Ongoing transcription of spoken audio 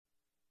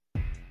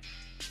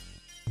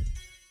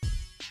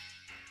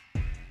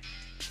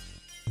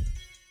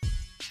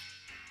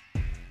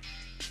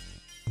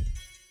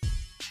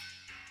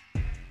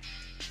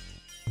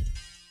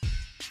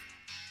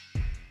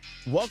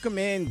Welcome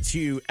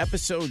into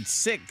episode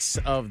 6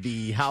 of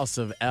the House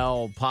of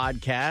L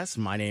podcast.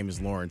 My name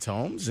is Lawrence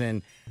Holmes,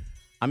 and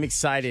I'm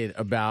excited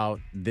about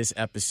this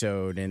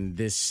episode and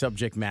this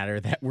subject matter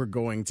that we're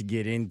going to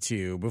get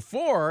into.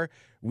 Before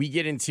we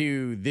get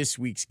into this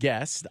week's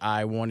guest,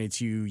 I wanted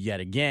to yet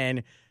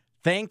again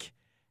thank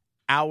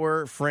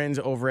our friends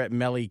over at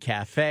Melly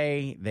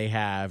Cafe. They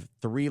have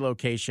 3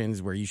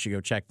 locations where you should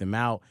go check them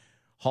out.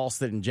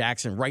 Halsted and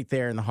Jackson, right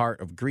there in the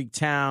heart of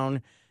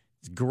Greektown.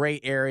 It's a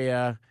great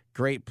area.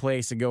 Great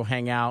place to go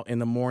hang out in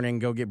the morning,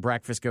 go get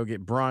breakfast, go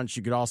get brunch.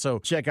 You could also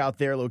check out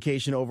their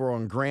location over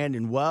on Grand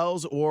and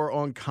Wells or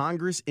on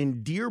Congress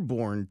in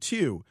Dearborn,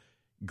 too.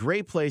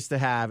 Great place to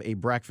have a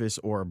breakfast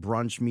or a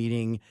brunch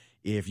meeting.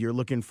 If you're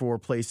looking for a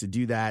place to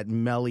do that,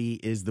 Melly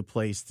is the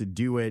place to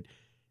do it.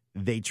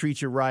 They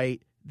treat you right.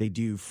 They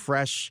do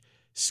fresh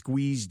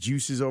squeezed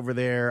juices over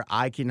there.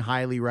 I can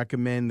highly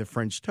recommend the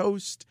French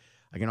toast.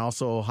 I can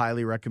also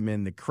highly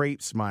recommend the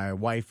crepes. My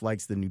wife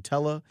likes the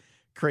Nutella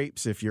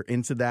crepes. If you're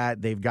into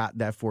that, they've got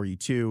that for you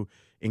too.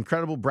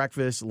 Incredible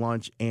breakfast,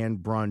 lunch, and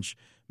brunch.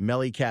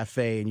 Melly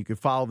Cafe, and you can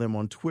follow them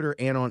on Twitter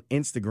and on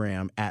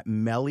Instagram at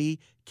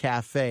Melly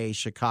Cafe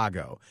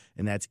Chicago,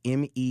 and that's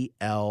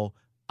MELI.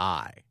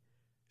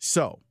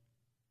 So,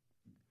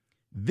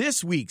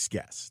 this week's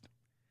guest,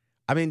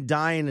 I've been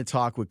dying to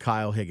talk with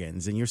Kyle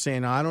Higgins, and you're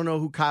saying, I don't know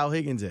who Kyle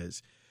Higgins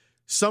is.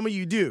 Some of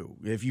you do.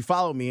 If you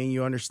follow me and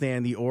you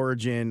understand the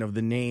origin of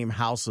the name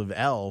House of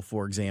L,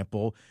 for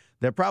example,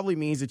 that probably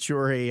means that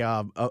you're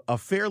a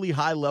fairly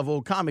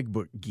high-level comic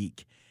book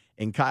geek.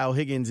 And Kyle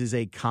Higgins is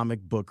a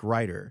comic book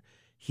writer.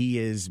 He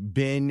has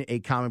been a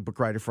comic book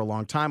writer for a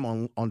long time.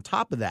 On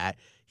top of that,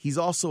 he's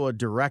also a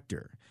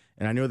director.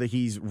 And I know that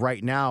he's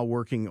right now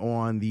working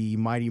on the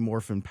Mighty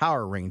Morphin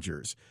Power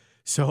Rangers.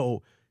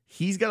 So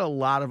he's got a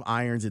lot of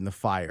irons in the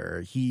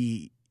fire.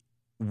 He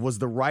was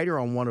the writer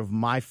on one of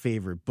my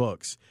favorite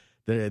books,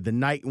 the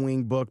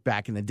Nightwing book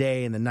back in the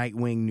day and the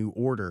Nightwing New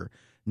Order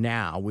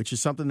now, which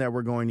is something that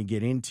we're going to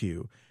get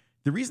into.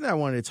 The reason I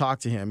wanted to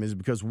talk to him is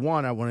because,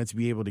 one, I wanted to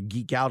be able to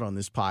geek out on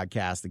this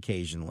podcast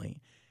occasionally.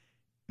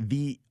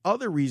 The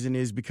other reason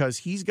is because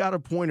he's got a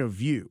point of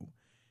view.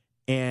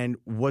 And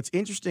what's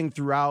interesting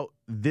throughout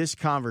this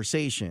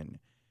conversation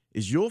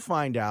is you'll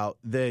find out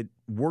that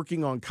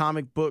working on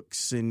comic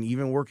books and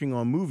even working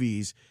on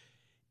movies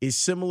is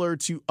similar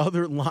to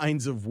other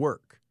lines of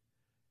work.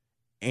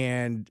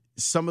 And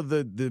some of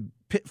the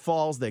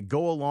pitfalls that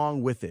go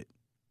along with it.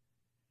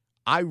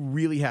 I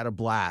really had a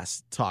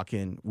blast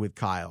talking with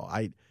Kyle.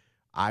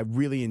 I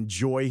really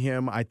enjoy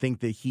him. I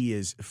think that he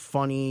is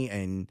funny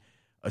and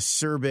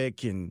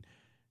acerbic and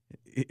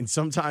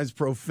sometimes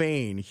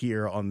profane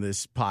here on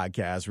this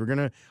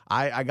podcast.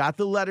 I got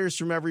the letters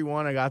from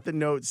everyone. I got the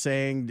notes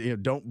saying,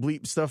 don't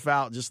bleep stuff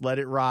out. Just let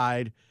it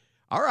ride.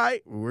 All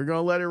right, we're going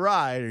to let it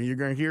ride. And you're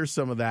going to hear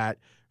some of that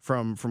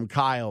from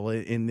Kyle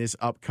in this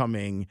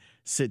upcoming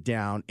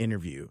sit-down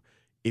interview.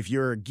 If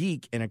you're a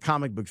geek and a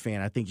comic book fan,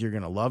 I think you're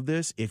going to love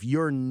this. If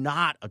you're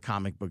not a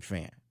comic book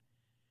fan,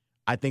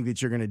 I think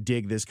that you're going to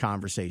dig this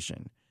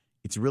conversation.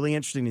 It's really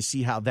interesting to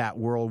see how that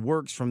world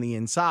works from the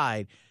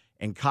inside,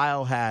 and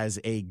Kyle has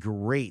a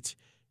great,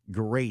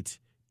 great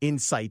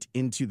insight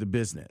into the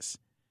business.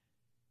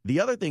 The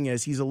other thing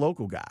is he's a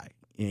local guy.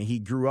 He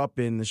grew up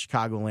in the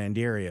Chicagoland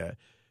area,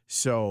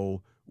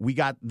 so we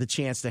got the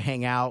chance to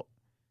hang out.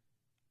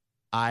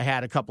 I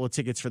had a couple of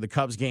tickets for the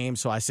Cubs game,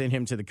 so I sent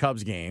him to the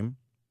Cubs game.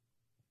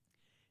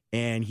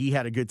 And he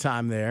had a good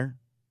time there.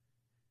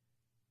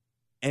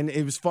 And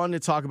it was fun to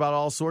talk about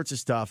all sorts of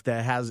stuff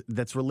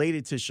that's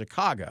related to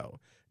Chicago,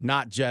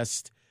 not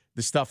just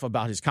the stuff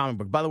about his comic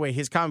book. By the way,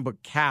 his comic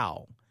book,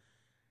 Cal,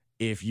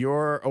 if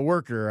you're a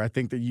worker, I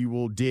think that you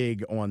will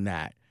dig on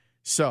that.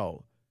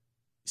 So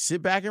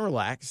sit back and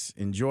relax.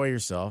 Enjoy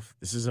yourself.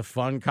 This is a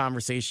fun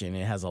conversation.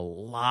 It has a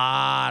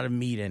lot of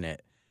meat in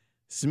it.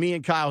 It's me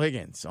and Kyle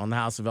Higgins on the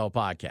House of L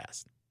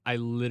podcast. I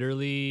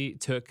literally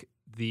took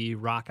the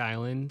Rock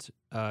Island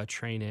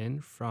train in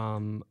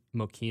from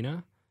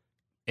Mokina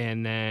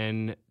and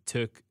then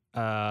took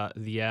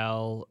the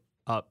L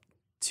up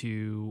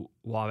to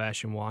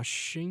Wabash and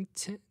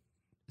Washington.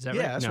 Is that right?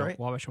 Yeah, that's right.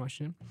 Wabash and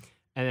Washington.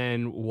 And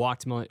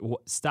then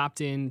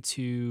stopped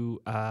into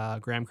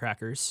Graham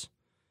Crackers.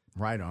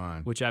 Right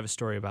on. Which I have a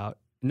story about.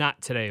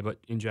 Not today, but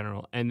in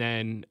general. And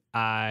then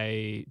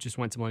I just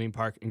went to Millennium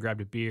Park and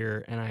grabbed a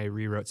beer, and I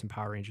rewrote some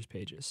Power Rangers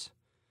pages.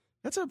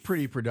 That's a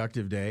pretty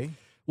productive day.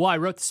 Well, I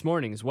wrote this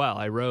morning as well.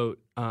 I wrote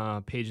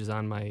pages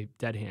on my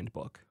Dead Hand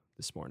book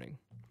this morning.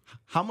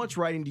 How much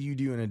writing do you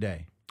do in a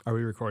day? Are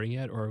we recording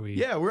yet, or are we?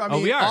 Yeah,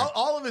 we are.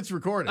 All of it's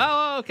recorded.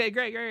 Oh, okay,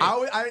 great.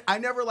 I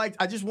never liked.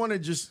 I just want to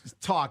just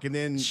talk, and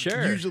then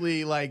Sure.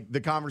 usually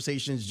the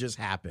conversations just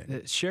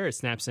happen. Sure, it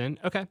snaps in.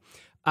 Okay.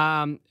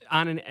 On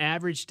an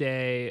average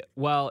day,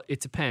 well, it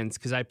depends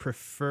because I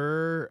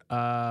prefer.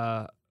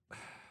 I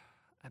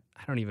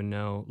don't even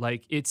know.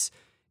 Like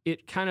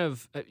it kind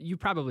of. You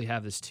probably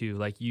have this too.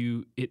 Like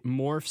it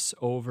morphs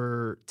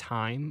over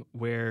time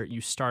where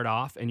you start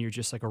off and you're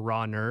just like a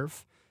raw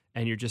nerve,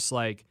 and you're just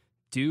like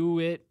do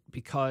it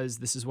because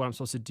this is what I'm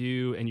supposed to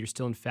do, and you're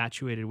still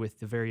infatuated with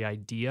the very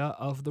idea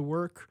of the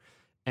work.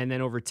 And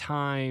then over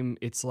time,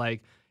 it's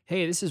like,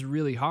 hey, this is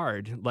really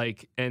hard,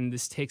 like, and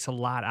this takes a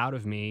lot out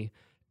of me.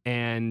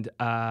 And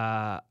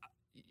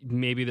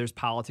maybe there's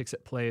politics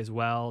at play as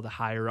well, the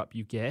higher up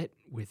you get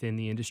within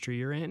the industry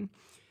you're in.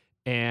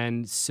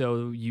 And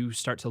so you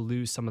start to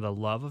lose some of the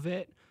love of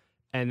it,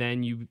 and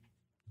then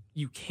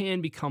you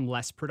can become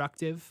less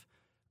productive.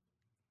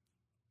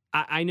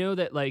 I know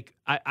that, like,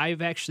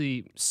 I've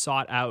actually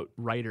sought out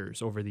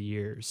writers over the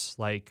years,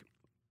 like,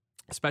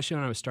 especially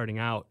when I was starting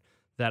out,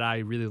 that I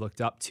really looked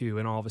up to,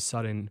 and all of a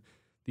sudden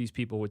these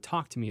people would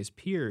talk to me as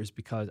peers,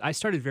 because I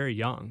started very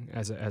young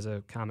as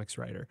a comics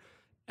writer.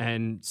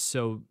 And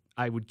so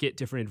I would get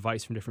different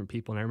advice from different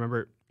people. And I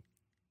remember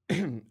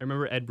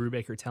Ed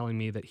Brubaker telling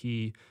me that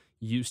he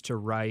used to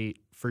write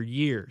for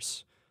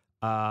years.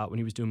 When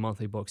he was doing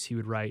monthly books, he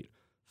would write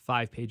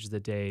 5 pages a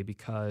day,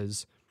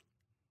 because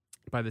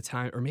by the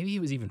time, or maybe it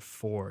was even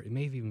 4, it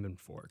may have even been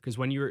 4. Because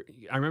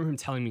I remember him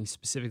telling me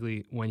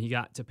specifically when he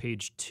got to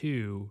page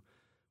 2,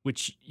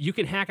 which you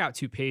can hack out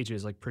 2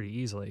 pages like pretty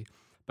easily.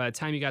 By the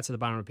time you got to the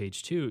bottom of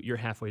page 2, you're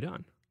halfway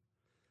done.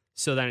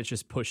 So then it's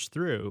just push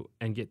through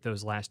and get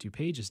those last 2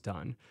 pages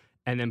done.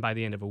 And then by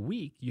the end of a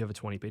week, you have a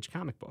 20-page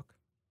comic book.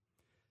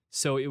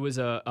 So it was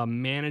a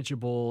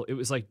manageable, it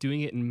was like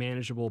doing it in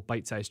manageable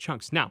bite-sized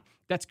chunks. Now,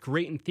 that's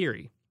great in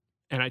theory,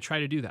 and I try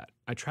to do that.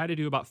 I try to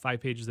do about 5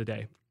 pages a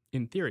day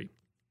in theory.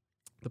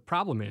 The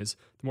problem is,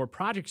 the more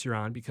projects you're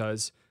on,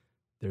 because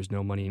there's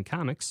no money in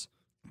comics,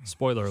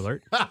 spoiler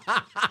alert,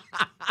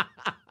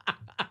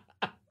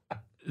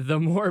 the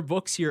more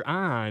books you're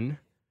on,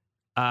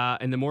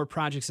 and the more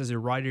projects as a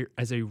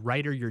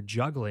writer you're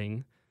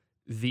juggling,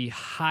 the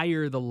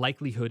higher the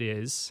likelihood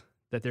is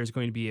that there's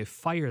going to be a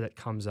fire that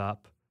comes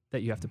up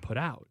that you have to put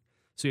out.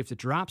 So you have to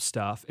drop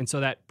stuff. And so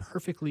that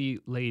perfectly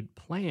laid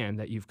plan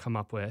that you've come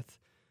up with,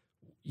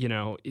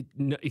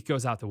 it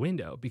goes out the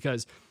window,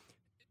 because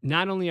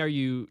not only are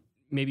you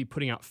maybe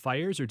putting out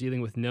fires or dealing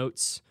with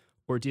notes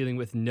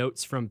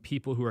from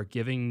people who are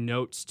giving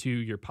notes to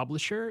your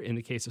publisher, in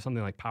the case of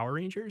something like Power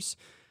Rangers,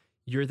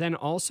 you're then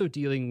also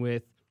dealing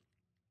with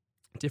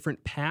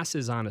different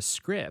passes on a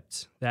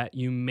script that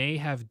you may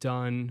have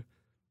done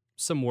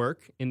some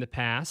work in the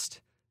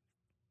past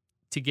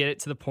to get it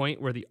to the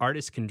point where the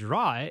artist can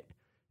draw it,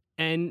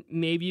 and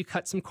maybe you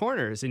cut some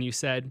corners and you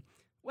said,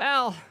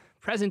 well,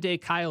 present day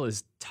Kyle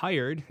is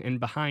tired and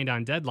behind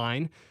on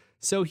deadline,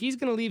 so he's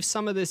going to leave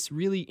some of this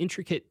really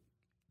intricate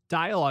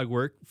dialogue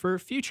work for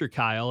future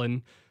Kyle,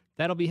 and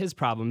that'll be his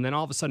problem. Then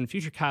all of a sudden,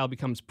 future Kyle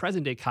becomes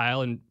present day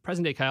Kyle, and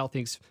present day Kyle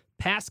thinks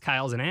past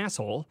Kyle's an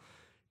asshole,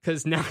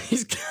 because now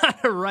he's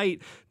got to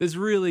write this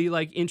really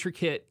like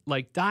intricate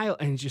like dialogue,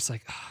 and he's just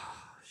like,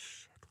 oh,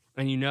 shit.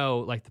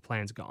 And like the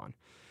plan's gone.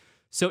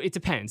 So it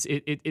depends.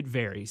 It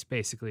varies,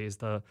 basically,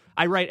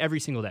 I write every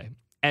single day.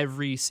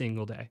 Every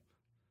single day.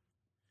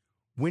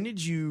 When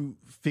did you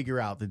figure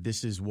out that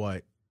this is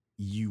what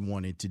you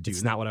wanted to do?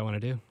 It's not what I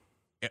want to do.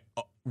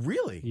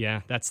 Really? Yeah,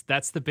 that's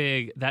the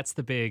big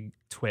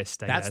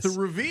twist, I guess. That's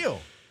the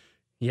reveal.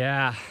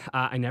 Yeah,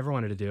 I never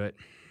wanted to do it.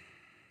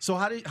 So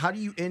how do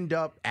you end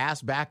up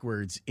ass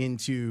backwards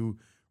into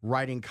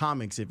writing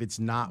comics if it's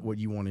not what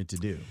you wanted to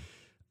do?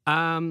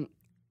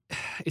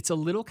 It's a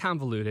little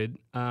convoluted.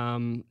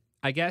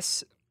 I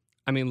guess,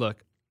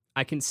 look,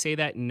 I can say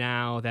that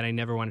now that I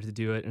never wanted to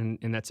do it,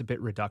 and that's a bit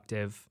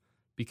reductive,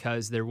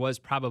 because there was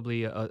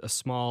probably a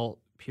small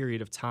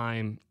period of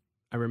time,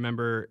 I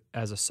remember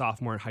as a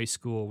sophomore in high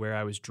school, where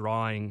I was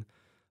drawing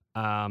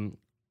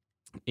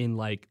in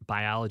like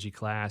biology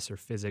class or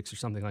physics or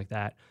something like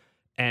that,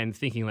 and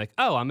thinking like,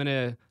 oh, I'm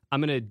gonna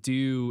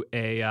do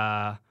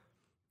I'm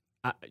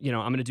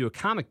gonna do a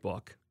comic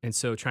book, and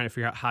so trying to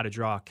figure out how to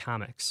draw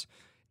comics,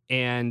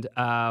 and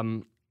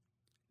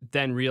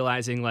then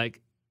realizing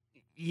like,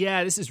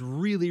 yeah, this is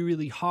really,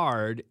 really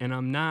hard, and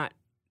I'm not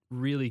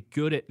really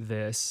good at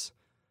this.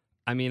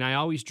 I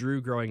always drew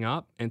growing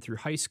up and through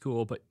high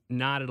school, but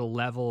not at a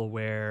level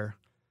where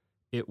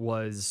it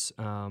was,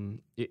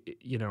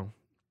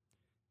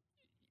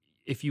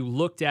 if you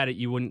looked at it,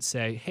 you wouldn't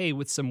say, hey,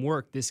 with some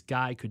work, this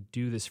guy could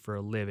do this for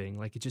a living.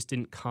 Like, it just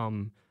didn't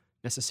come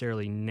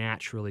necessarily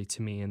naturally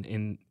to me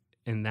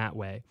in that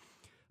way.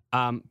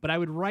 But I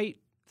would write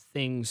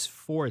things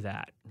for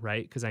that,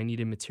 right? Because I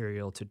needed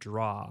material to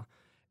draw.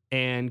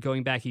 And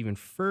going back even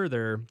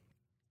further,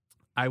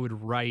 I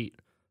would write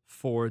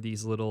for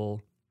these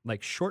little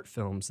like short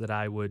films that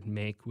I would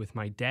make with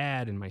my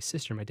dad and my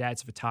sister. My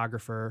dad's a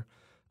photographer.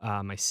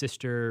 My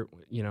sister,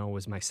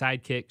 was my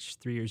sidekick. She's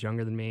 3 years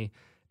younger than me.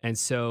 And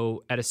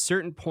so at a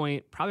certain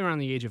point, probably around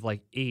the age of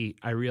like 8,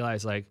 I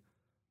realized like,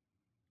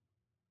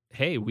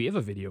 hey, we have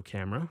a video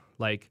camera.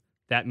 Like,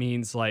 that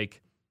means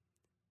like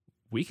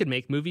we could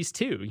make movies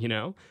too,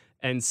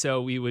 And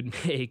so we would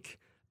make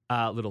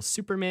little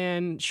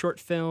Superman short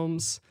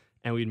films,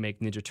 and we'd make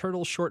Ninja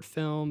Turtles short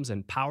films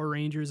and Power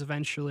Rangers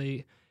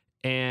eventually.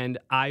 And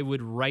I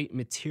would write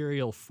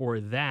material for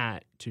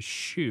that to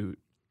shoot.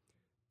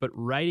 But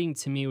writing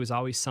to me was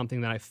always something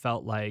that I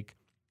felt like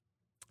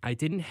I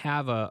didn't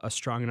have a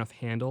strong enough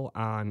handle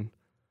on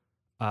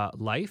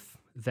life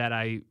that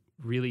I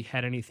really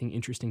had anything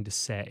interesting to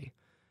say.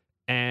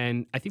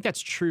 And I think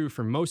that's true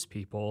for most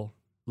people,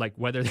 like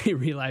whether they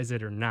realize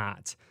it or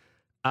not.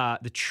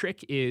 The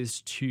trick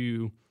is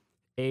to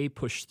A,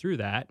 push through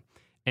that,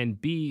 and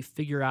B,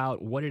 figure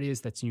out what it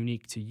is that's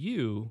unique to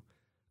you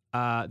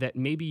that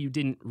maybe you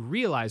didn't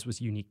realize was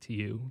unique to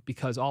you,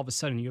 because all of a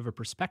sudden you have a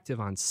perspective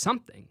on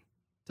something.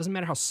 Doesn't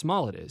matter how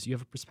small it is, you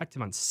have a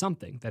perspective on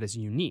something that is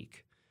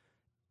unique.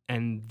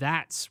 And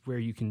that's where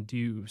you can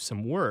do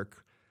some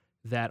work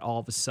that all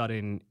of a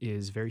sudden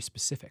is very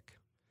specific.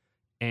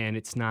 And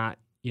it's not,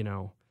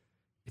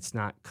 it's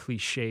not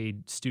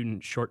cliched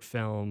student short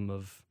film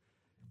of,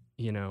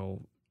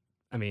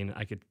 I mean,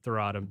 I could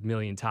throw out a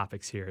million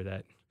topics here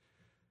that.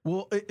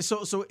 Well,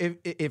 so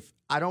if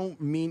I don't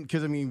mean,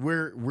 because I mean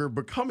we're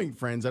becoming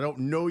friends. I don't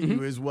know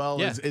you as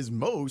well as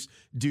most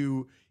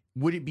do.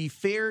 Would it be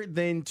fair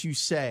then to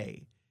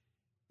say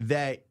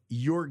that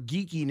your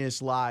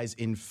geekiness lies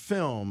in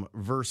film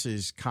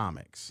versus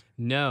comics?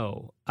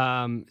 No.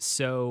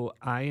 So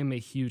I am a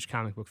huge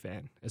comic book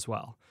fan as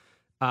well.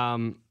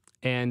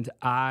 And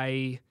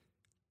I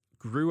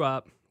grew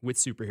up with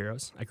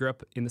superheroes. I grew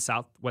up in the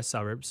southwest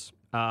suburbs,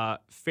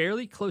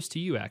 fairly close to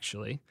you,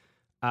 actually.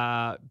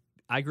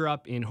 I grew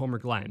up in Homer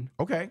Glen.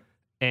 Okay.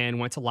 And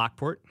went to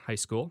Lockport High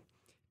School.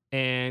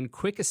 And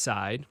quick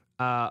aside,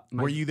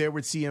 were you there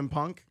with CM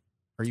Punk?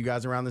 Are you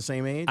guys around the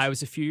same age? I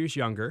was a few years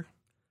younger,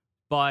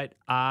 but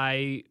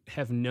I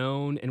have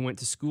known and went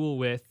to school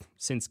with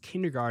since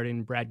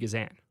kindergarten Brad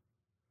Guzan,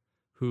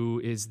 who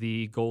is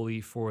the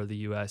goalie for the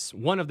U.S.,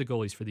 one of the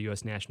goalies for the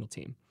U.S. national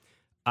team.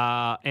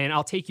 And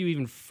I'll take you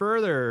even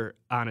further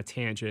on a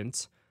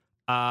tangent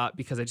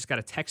because I just got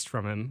a text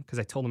from him because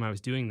I told him I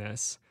was doing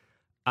this.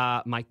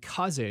 My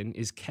cousin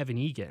is Kevin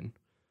Egan.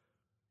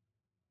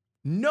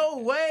 No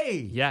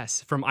way.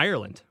 Yes, from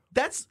Ireland.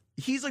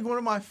 He's like one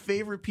of my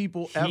favorite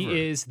people ever.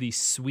 He is the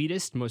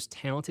sweetest, most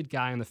talented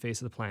guy on the face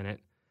of the planet.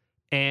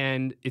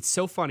 And it's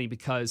so funny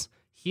because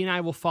he and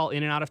I will fall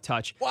in and out of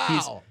touch.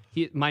 Wow.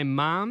 He's my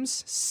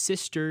mom's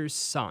sister's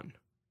son.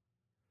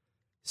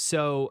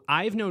 So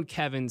I've known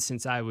Kevin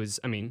since I was,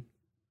 4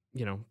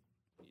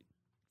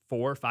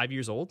 or 5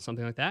 years old,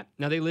 something like that.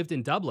 Now, they lived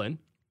in Dublin,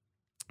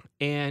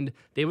 and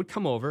they would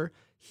come over,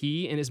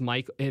 he and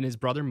his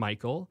brother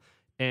Michael,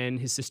 and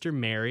his sister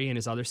Mary, and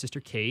his other sister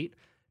Kate,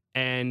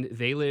 and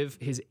they live,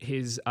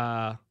 his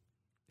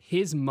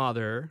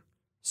mother,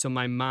 so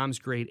my mom's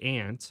great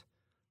aunt,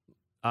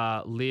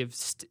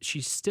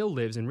 she still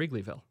lives in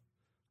Wrigleyville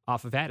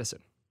off of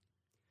Addison.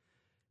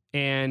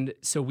 And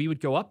so we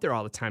would go up there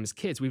all the time as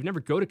kids. We would never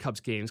go to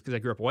Cubs games because I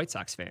grew up a White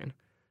Sox fan,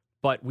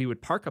 but we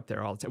would park up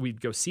there all the time. We'd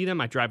go see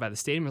them. I'd drive by the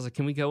stadium. I was like,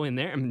 can we go in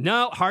there?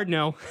 No, hard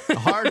no.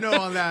 Hard no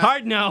on that.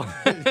 Hard no.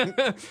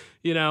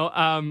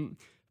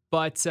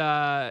 But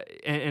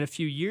a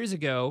few years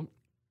ago,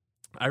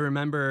 I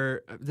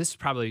remember, this is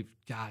probably,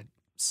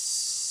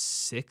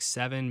 6,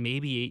 7,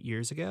 maybe 8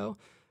 years ago,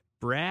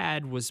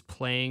 Brad was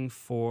playing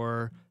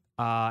for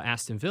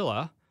Aston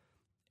Villa,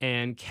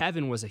 and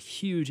Kevin was a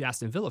huge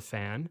Aston Villa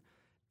fan.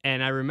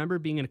 And I remember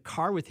being in a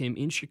car with him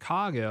in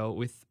Chicago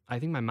with, I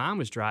think my mom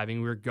was driving.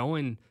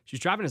 She was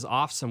driving us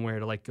off somewhere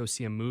to like go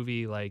see a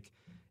movie. And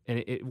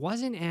it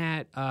wasn't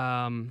at,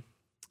 where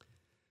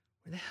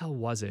the hell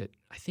was it?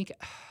 I think,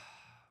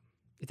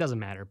 it doesn't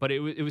matter, but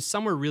it was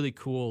somewhere really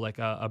cool, like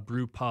a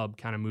brew pub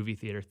kind of movie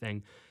theater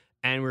thing.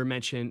 And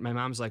my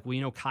mom's like,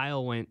 well,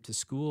 Kyle went to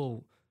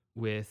school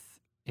with,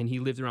 and he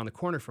lived around the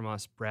corner from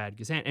us, Brad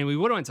Guzan. And we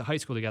would have went to high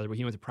school together, but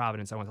he went to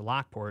Providence. I went to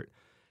Lockport.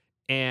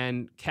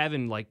 And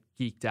Kevin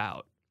geeked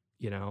out,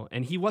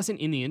 and he wasn't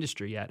in the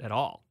industry yet at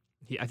all.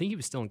 I think he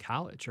was still in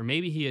college, or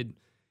maybe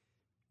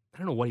I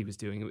don't know what he was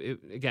doing.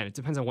 Again, it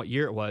depends on what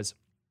year it was.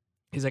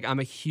 He's like, I'm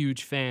a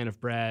huge fan of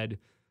Brad.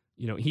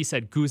 He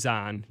said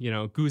Guzan,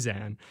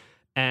 Guzan.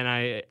 And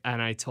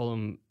I told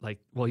him and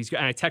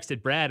I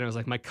texted Brad and I was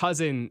like, my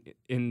cousin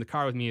in the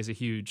car with me is a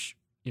huge,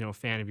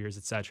 fan of yours,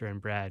 et cetera. And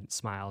Brad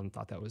smiled and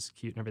thought that was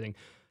cute and everything.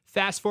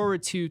 Fast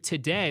forward to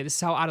today. This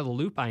is how out of the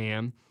loop I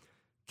am.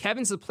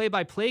 Kevin's the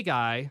play-by-play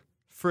guy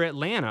for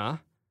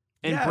Atlanta,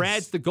 and Yes.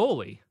 Brad's the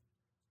goalie.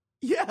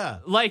 Yeah.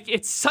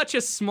 It's such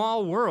a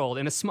small world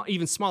and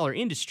even smaller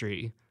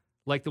industry.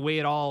 The way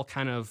it all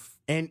kind of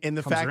And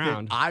the comes fact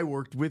around. that I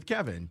worked with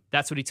Kevin.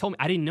 That's what he told me.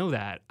 I didn't know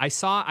that.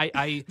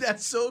 I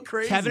That's so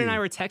crazy. Kevin and I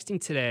were texting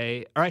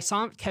today, or I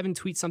saw Kevin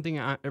tweet something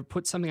or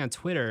put something on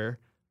Twitter,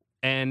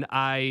 and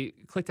I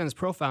clicked on his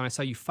profile and I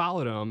saw you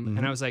followed him,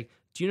 and I was like,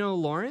 "Do you know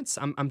Lawrence?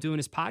 I'm doing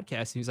his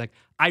podcast." And he's like,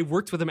 "I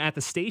worked with him at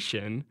the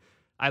station.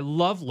 I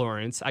love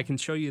Lawrence. I can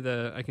show you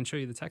the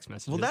text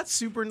messages." Well, that's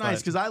super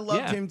nice because I loved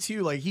yeah. him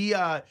too.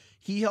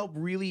 He helped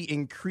really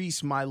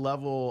increase my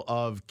level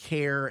of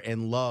care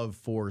and love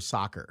for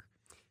soccer.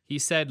 He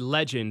said,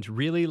 "Legend,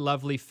 really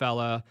lovely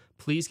fella.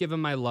 Please give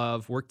him my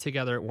love. Work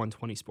together at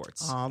 120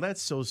 Sports." Oh,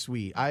 that's so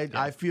sweet.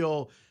 I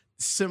feel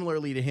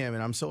similarly to him,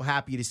 and I'm so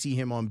happy to see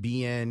him on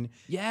BN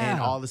and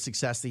all the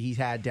success that he's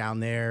had down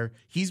there.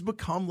 He's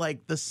become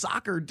like the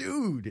soccer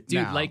dude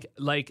now.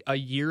 Like a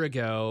year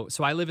ago.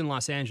 So I live in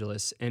Los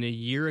Angeles, and a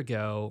year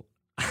ago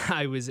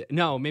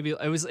maybe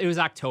it was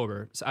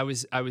October. So I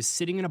was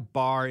sitting in a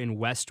bar in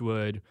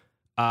Westwood.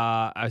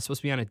 I was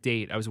supposed to be on a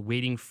date. I was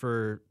waiting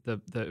for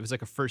it was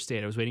like a first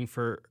date. I was waiting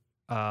for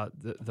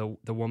the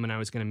woman I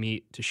was going to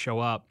meet to show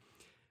up.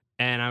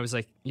 And I was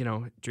like,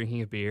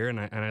 drinking a beer, and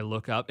I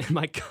look up, and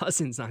my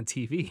cousin's on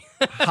TV.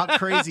 How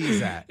crazy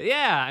is that?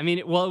 Yeah, I mean,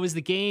 it was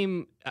the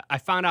game. I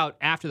found out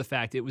after the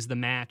fact it was the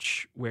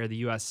match where the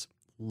U.S.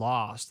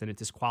 lost, and it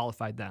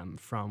disqualified them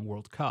from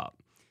World Cup.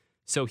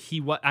 So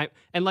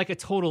and like a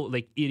total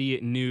like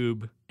idiot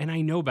noob, and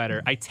I know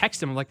better. I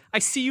text him, I'm like, I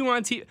see you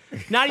on TV,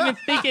 not even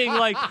thinking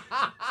like,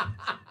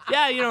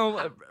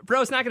 yeah,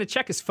 bro's not going to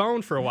check his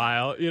phone for a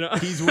while,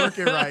 He's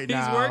working right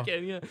now. He's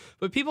working, yeah.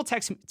 But people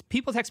text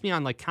me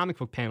on like comic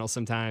book panels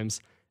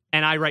sometimes,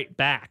 and I write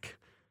back,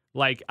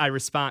 like I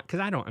respond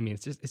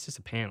because it's just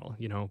a panel,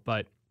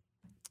 but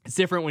it's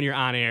different when you're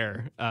on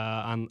air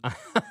on.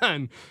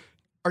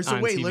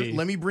 So wait,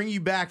 let me bring you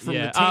back from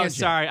the tangent. Oh,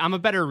 sorry, I'm a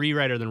better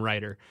rewriter than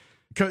writer.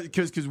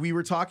 Because we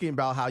were talking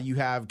about how you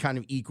have kind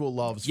of equal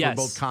loves for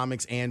both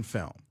comics and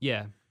film.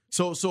 Yeah.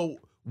 So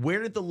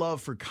where did the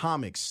love for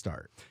comics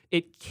start?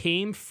 It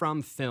came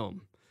from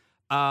film.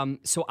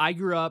 So I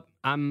grew up.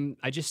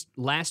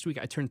 Last week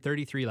I turned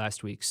 33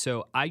 last week.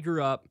 So I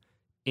grew up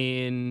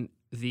in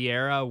the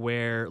era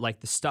where like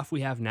the stuff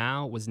we have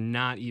now was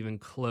not even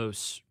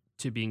close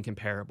to being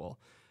comparable.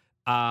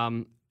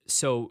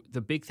 So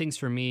the big things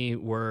for me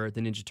were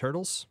the Ninja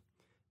Turtles,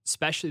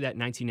 especially that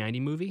 1990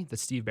 movie, the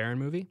Steve Barron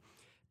movie.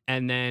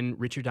 And then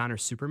Richard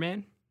Donner's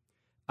Superman,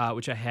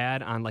 which I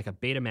had on like a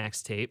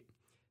Betamax tape,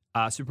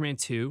 Superman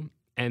 2,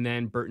 and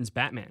then Burton's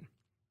Batman.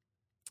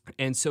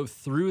 And so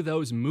through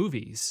those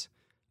movies,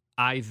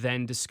 I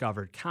then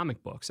discovered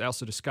comic books. I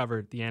also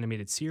discovered the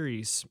animated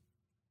series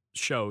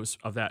shows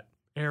of that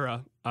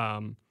era.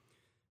 The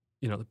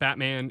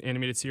Batman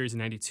animated series in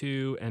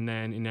 92, and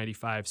then in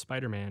 95,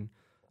 Spider-Man,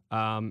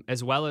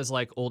 as well as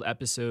like old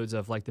episodes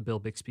of like the Bill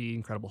Bixby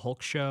Incredible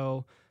Hulk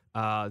show,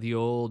 the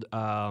old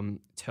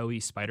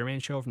Toei Spider-Man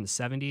show from the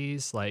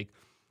 70s. Like,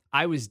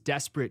 I was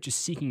desperate,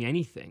 just seeking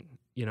anything,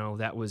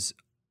 that was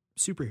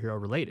superhero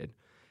related.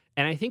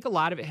 And I think a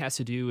lot of it has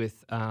to do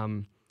with,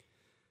 superheroes,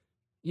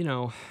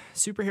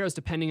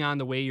 depending on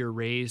the way you're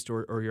raised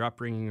or your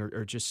upbringing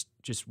or just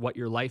what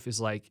your life is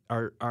like,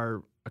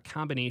 are a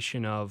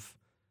combination of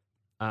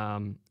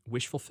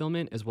wish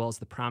fulfillment as well as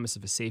the promise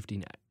of a safety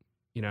net,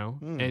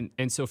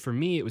 And so for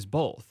me, it was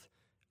both.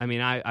 I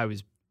mean, I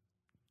was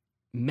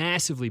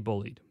massively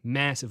bullied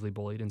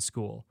in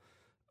school.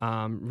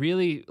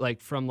 Really,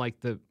 like from like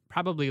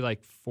probably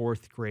like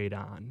fourth grade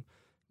on,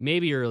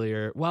 maybe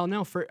earlier. Well,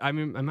 no, my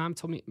mom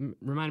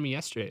reminded me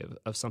yesterday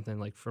of something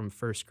like from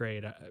first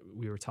grade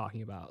we were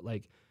talking about.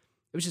 Like,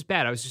 it was just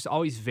bad. I was just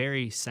always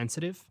very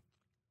sensitive,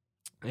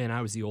 and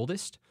I was the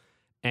oldest,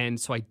 and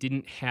so I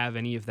didn't have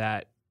any of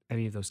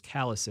those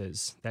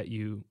calluses that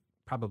you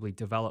probably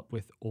develop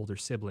with older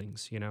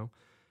siblings,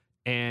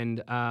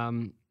 and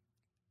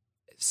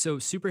so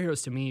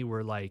superheroes to me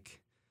were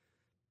like,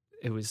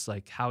 it was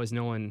like, how is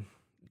no one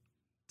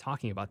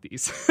talking about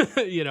these,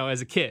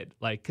 as a kid?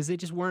 Like, because they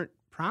just weren't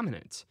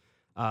prominent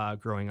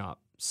growing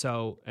up.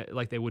 So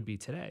like they would be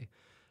today.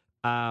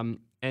 And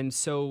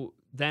so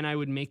then I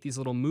would make these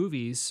little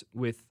movies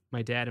with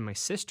my dad and my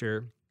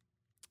sister.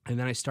 And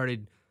then I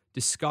started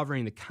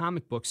discovering the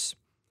comic books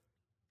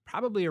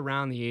probably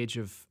around the age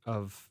of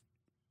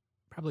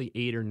probably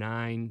 8 or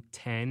 9,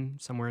 10,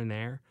 somewhere in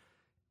there.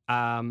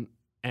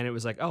 And it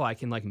was like, oh, I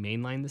can like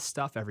mainline this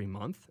stuff every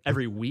month,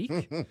 every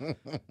week.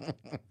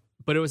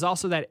 But it was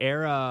also that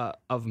era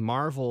of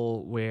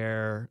Marvel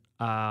where,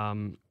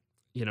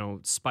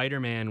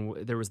 Spider-Man,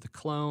 there was the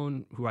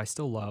Clone, who I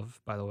still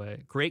love, by the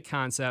way. Great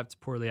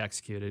concept, poorly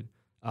executed.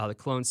 The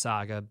Clone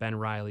Saga, Ben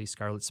Reilly,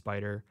 Scarlet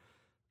Spider.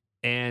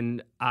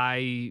 And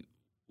I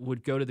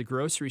would go to the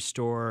grocery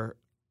store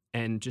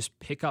and just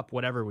pick up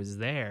whatever was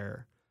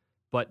there.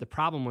 But the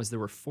problem was there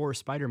were 4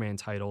 Spider-Man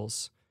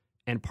titles,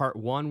 and part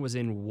 1 was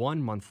in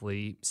one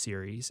monthly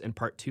series, and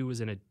part 2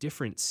 was in a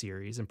different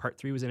series, and part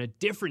 3 was in a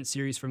different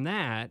series from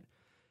that.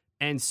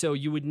 And so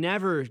you would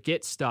never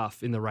get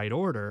stuff in the right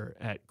order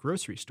at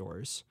grocery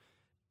stores.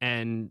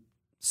 And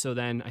so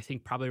then I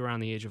think probably around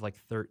the age of like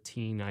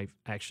 13, I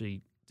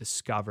actually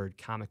discovered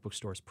comic book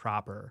stores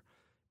proper,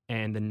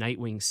 and the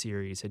Nightwing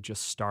series had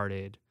just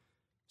started.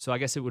 So I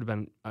guess it would have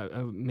been,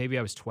 maybe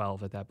I was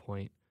 12 at that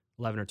point,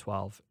 11 or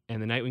 12.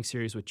 And the Nightwing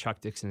series with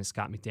Chuck Dixon and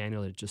Scott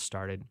McDaniel had just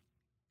started.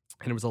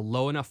 And it was a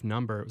low enough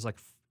number. It was like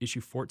issue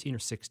 14 or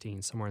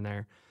 16, somewhere in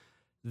there,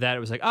 that it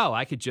was like, oh,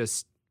 I could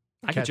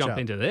jump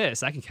into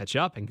this. I can catch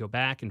up and go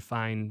back and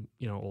find,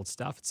 old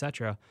stuff,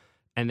 etc.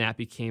 And that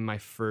became my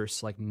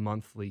first like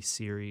monthly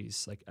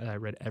series. Like I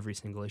read every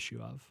single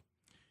issue of.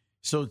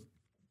 So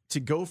to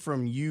go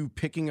from you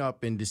picking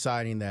up and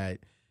deciding that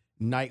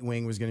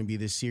Nightwing was going to be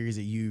this series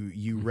that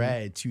you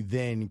read to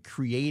then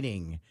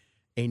creating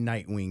a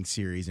Nightwing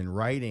series and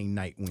writing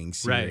Nightwing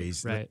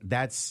series. Right.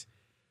 That's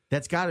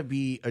got to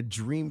be a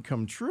dream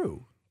come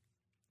true.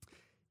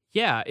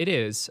 Yeah, it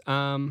is.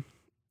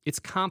 It's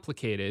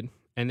complicated,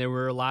 and there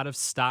were a lot of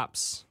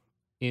stops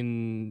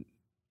on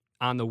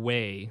the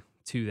way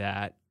to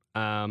that.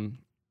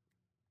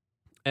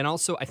 And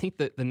also, I think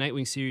that the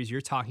Nightwing series you're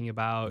talking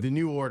about, The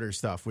New Order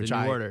stuff, which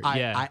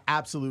I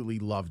absolutely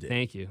loved it.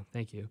 Thank you.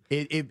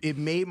 It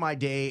made my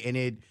day, and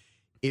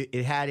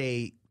it had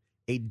a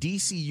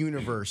DC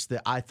universe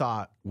that I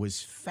thought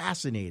was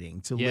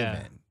fascinating to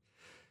live in.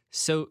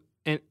 So,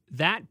 and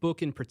that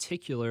book in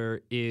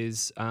particular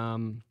is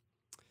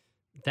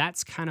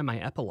that's kind of my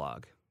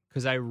epilogue,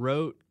 because I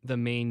wrote the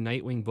main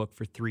Nightwing book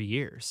for 3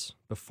 years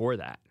before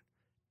that,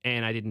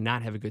 and I did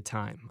not have a good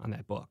time on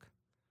that book.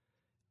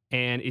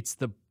 And it's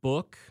the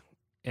book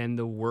and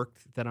the work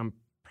that I'm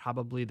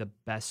probably the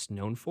best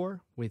known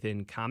for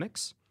within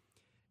comics.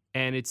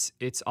 And it's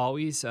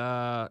always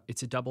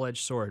it's a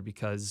double-edged sword,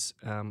 because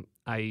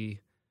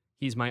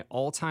he's my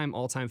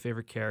all-time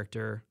favorite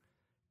character,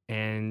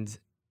 and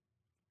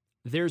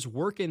there's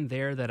work in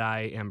there that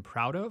I am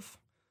proud of,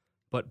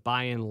 but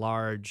by and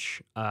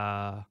large,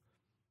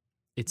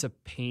 it's a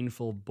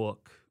painful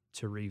book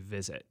to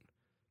revisit,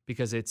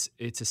 because it's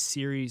a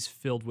series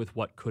filled with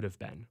what could have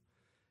been.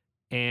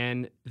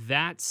 And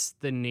that's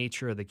the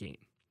nature of the game.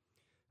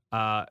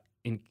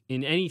 In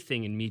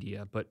anything in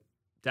media, but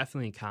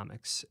definitely in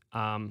comics.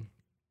 They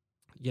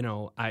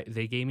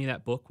gave me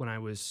that book when I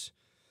was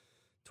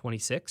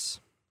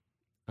 26,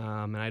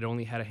 and I'd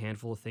only had a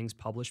handful of things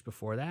published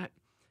before that.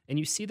 And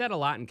you see that a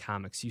lot in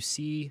comics. You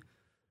see,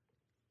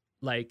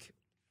 like,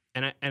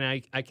 and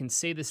I can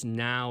say this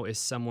now as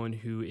someone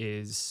who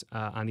is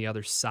on the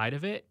other side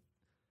of it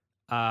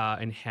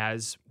and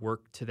has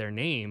work to their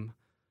name.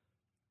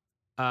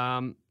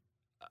 A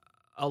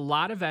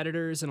lot of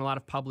editors and a lot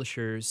of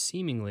publishers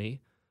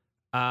seemingly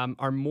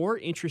are more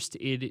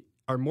interested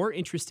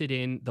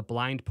in the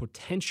blind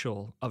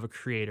potential of a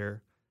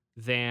creator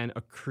than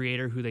a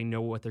creator who they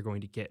know what they're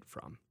going to get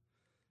from.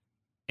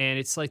 And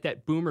it's like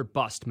that boom or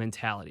bust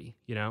mentality,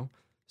 you know?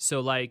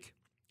 So like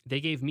they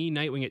gave me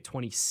Nightwing at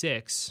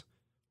 26,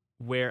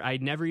 where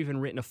I'd never even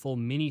written a full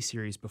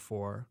miniseries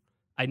before.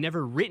 I'd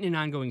never written an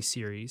ongoing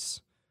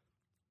series,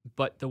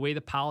 but the way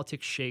the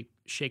politics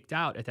shaked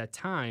out at that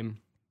time,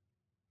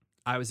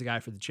 I was the guy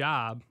for the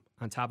job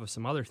on top of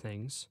some other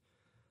things.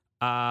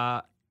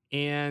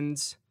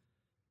 And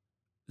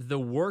the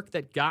work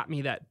that got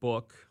me that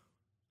book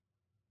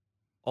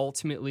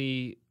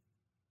ultimately,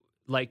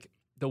 like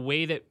the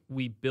way that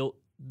we built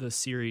the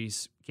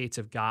series Gates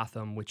of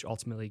Gotham, which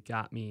ultimately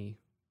got me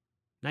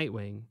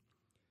Nightwing,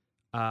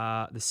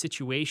 the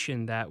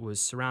situation that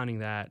was surrounding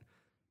that,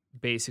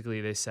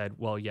 basically they said,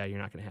 well, yeah, you're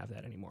not going to have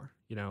that anymore.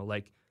 You know,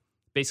 like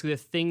basically the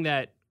thing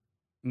that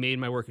made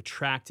my work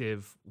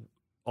attractive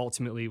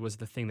ultimately was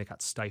the thing that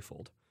got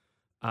stifled.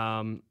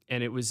 And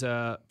it was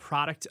a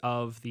product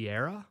of the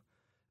era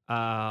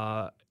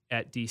at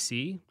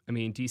DC. I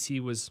mean, DC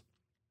was,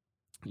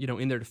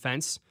 in their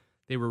defense,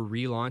 they were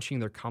relaunching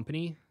their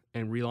company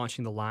and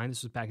relaunching the line.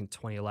 This was back in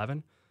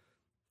 2011.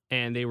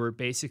 And they were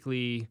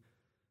basically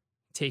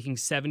taking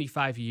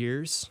 75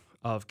 years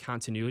of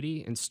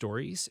continuity and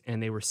stories,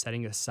 and they were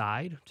setting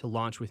aside to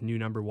launch with new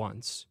number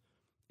ones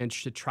and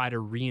to try to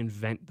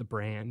reinvent the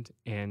brand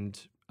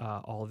and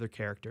all of their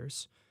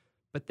characters.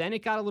 But then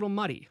it got a little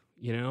muddy.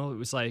 It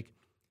was like,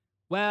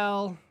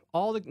 well,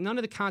 none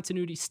of the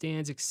continuity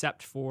stands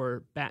except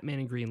for Batman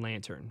and Green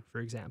Lantern, for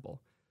example.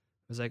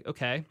 I was like,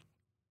 okay,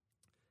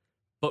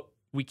 but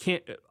we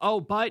can't. Oh,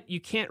 but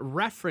you can't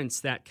reference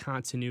that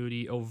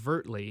continuity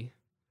overtly,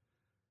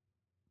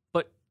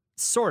 but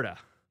sorta.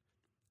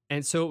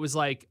 And so it was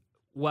like,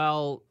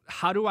 well,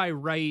 how do I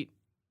write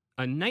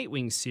a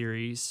Nightwing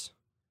series?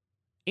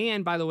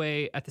 And by the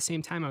way, at the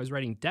same time, I was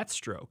writing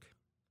Deathstroke.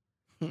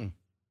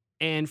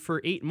 And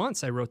for 8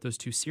 months, I wrote those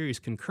two series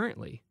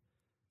concurrently.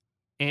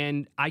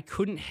 And I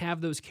couldn't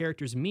have those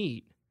characters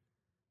meet,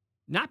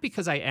 not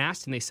because I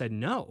asked and they said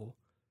no,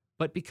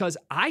 but because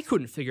I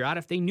couldn't figure out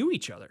if they knew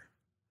each other.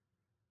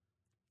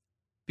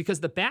 Because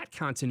the Bat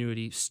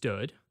continuity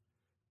stood,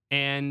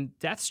 and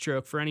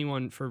Deathstroke,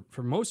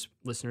 for most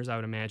listeners, I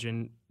would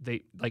imagine,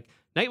 they like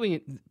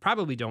Nightwing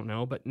probably don't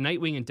know, but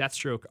Nightwing and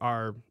Deathstroke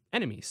are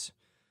enemies.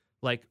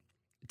 Like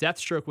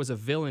Deathstroke was a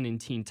villain in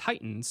Teen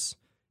Titans,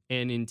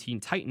 and in Teen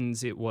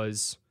Titans, it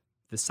was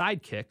the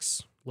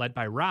sidekicks led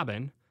by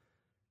Robin.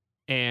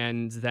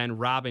 And then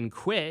Robin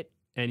quit,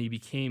 and he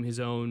became his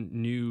own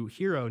new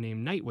hero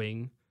named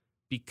Nightwing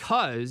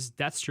because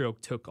Deathstroke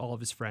took all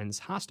of his friends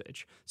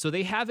hostage. So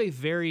they have a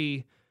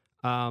very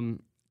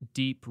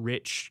deep,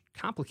 rich,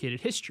 complicated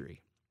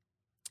history.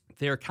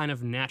 They're kind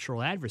of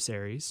natural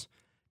adversaries.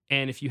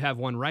 And if you have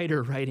one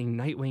writer writing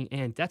Nightwing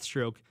and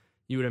Deathstroke,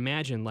 you would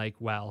imagine, like,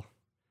 well,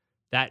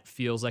 that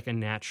feels like a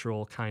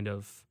natural kind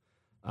of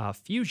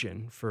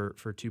fusion for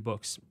two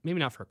books. Maybe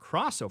not for a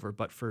crossover,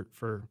 but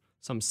for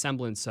some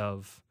semblance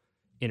of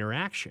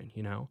interaction,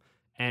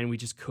 And we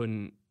just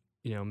couldn't,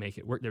 make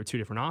it work. There were two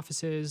different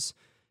offices.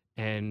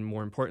 And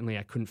more importantly,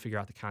 I couldn't figure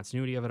out the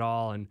continuity of it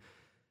all.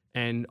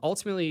 And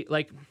ultimately,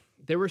 like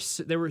there were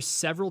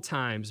several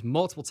times,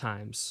 multiple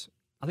times.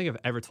 I think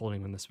I've ever told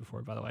anyone this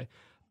before, by the way.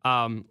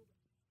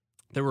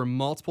 There were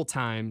multiple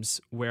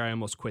times where I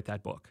almost quit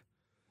that book.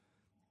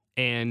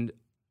 And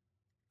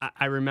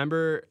I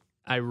remember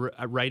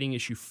writing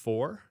issue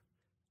 4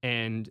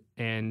 and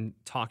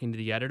talking to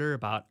the editor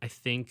about, I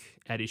think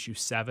at issue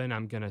 7,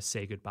 I'm going to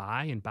say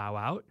goodbye and bow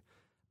out.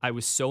 I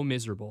was so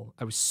miserable.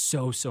 I was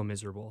so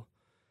miserable.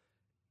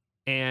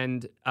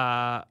 And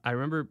I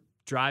remember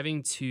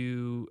driving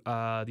to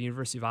the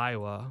University of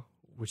Iowa,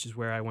 which is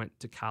where I went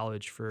to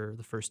college for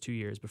the first 2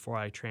 years before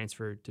I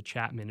transferred to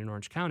Chapman in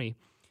Orange County.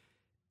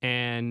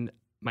 And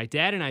my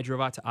dad and I drove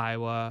out to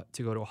Iowa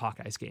to go to a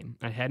Hawkeyes game.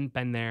 I hadn't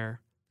been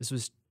there. This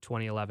was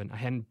 2011. I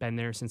hadn't been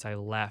there since I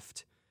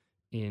left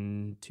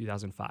in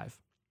 2005.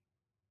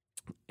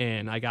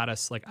 And I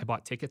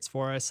bought tickets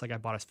for us. Like I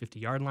bought us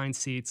 50-yard line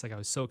seats. Like I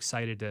was so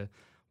excited to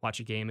watch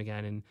a game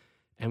again.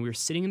 And we were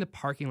sitting in the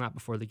parking lot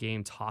before the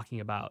game talking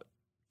about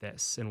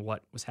this and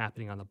what was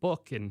happening on the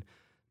book. And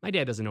my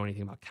dad doesn't know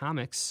anything about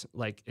comics,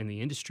 like in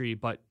the industry,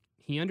 but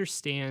he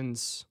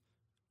understands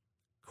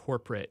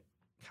corporate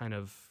kind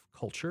of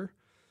culture.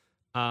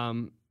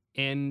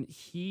 And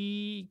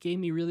he gave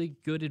me really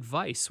good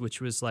advice, which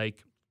was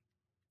like,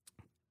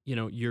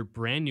 you're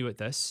brand new at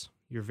this.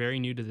 You're very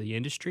new to the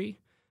industry,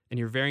 and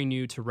you're very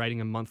new to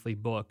writing a monthly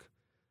book.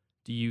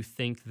 Do you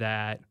think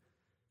that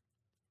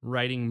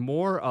writing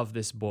more of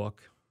this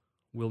book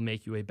will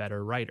make you a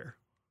better writer?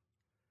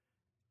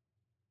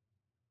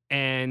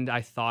 And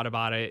I thought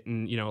about it,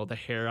 and, the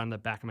hair on the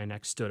back of my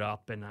neck stood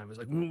up, and I was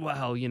like,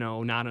 well,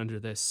 not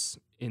in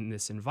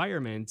this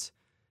environment.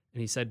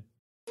 And he said,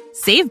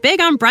 Save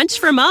big on brunch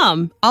for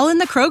mom, all in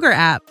the Kroger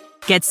app.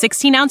 Get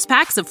 16-ounce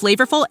packs of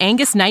flavorful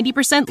Angus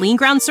 90% lean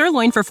ground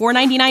sirloin for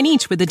 $4.99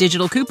 each with a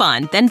digital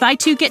coupon. Then buy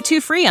 2, get 2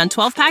 free on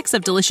 12 packs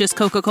of delicious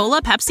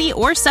Coca-Cola, Pepsi,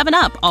 or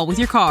 7-Up, all with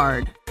your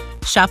card.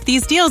 Shop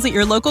these deals at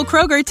your local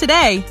Kroger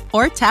today,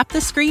 or tap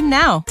the screen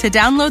now to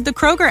download the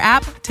Kroger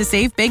app to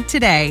save big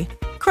today.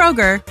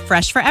 Kroger,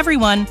 fresh for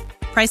everyone.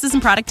 Prices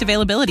and product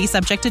availability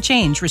subject to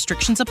change.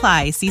 Restrictions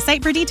apply. See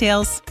site for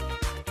details.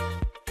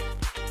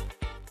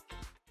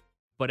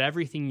 but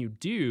everything you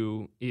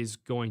do is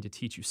going to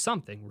teach you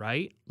something,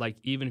 right? Like,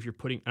 even if you're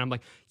putting, and I'm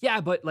like, yeah,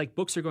 but like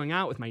books are going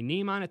out with my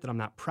name on it that I'm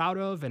not proud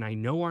of and I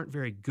know aren't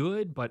very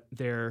good, but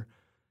they're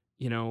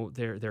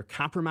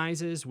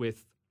compromises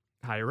with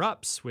higher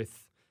ups,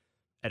 with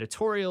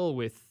editorial,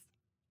 with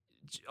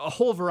a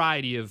whole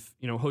variety of,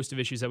 host of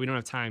issues that we don't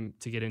have time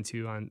to get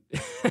into on,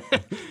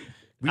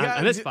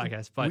 on this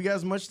podcast. But we got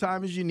as much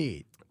time as you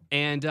need.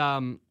 And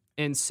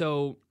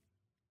so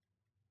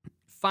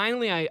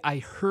finally I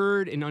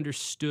heard and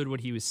understood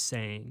what he was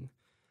saying,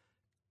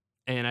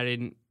 and I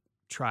didn't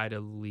try to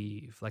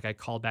leave. Like, I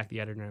called back the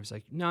editor and I was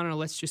like, no,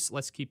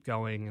 let's keep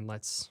going, and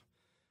let's,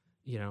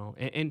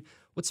 and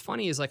what's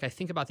funny is, like, I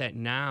think about that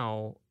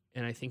now,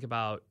 and I think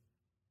about,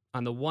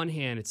 on the one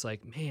hand, it's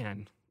like,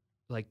 man,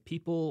 like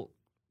people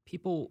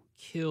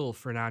kill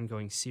for an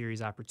ongoing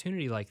series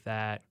opportunity like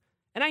that.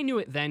 And I knew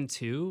it then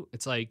too.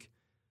 It's like,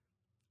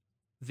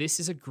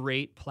 this is a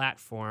great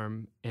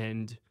platform,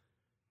 and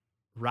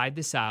ride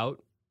this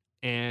out,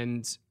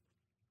 and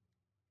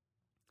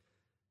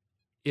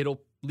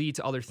it'll lead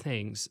to other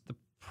things. The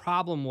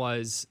problem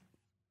was,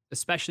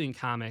 especially in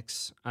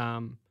comics,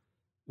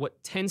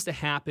 what tends to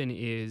happen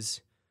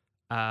is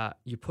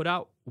you put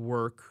out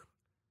work.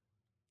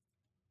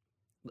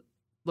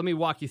 Let me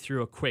walk you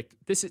through a quick.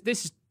 This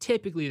is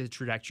typically the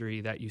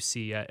trajectory that you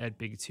see at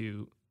Big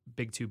Two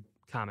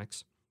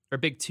comics, or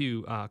Big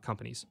Two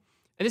companies.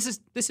 And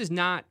this is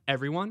not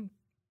everyone.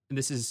 And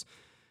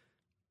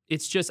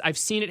it's just, I've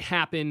seen it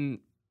happen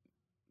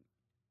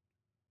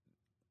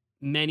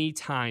many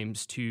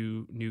times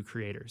to new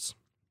creators.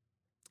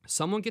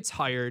 Someone gets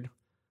hired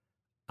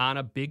on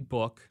a big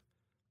book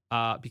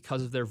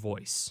because of their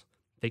voice.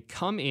 They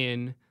come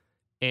in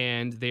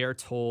and they are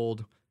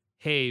told,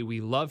 hey, we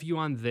love you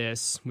on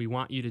this. We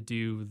want you to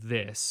do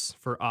this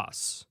for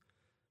us.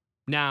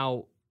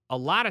 Now, a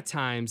lot of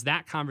times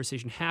that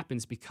conversation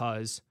happens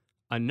because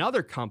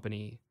another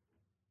company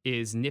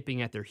is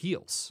nipping at their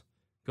heels,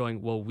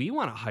 going, well, we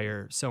want to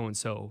hire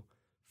so-and-so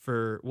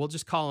we'll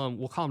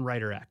call him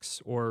Writer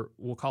X, or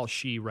we'll call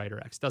she Writer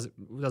X. Doesn't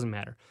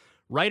matter.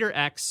 Writer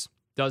X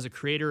does a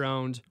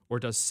creator-owned or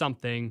does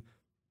something,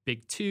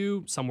 Big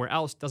Two, somewhere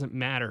else, doesn't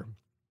matter.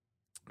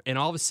 And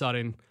all of a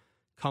sudden,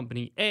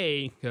 Company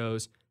A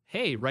goes,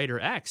 hey, Writer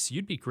X,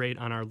 you'd be great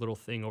on our little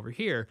thing over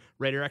here.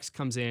 Writer X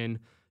comes in,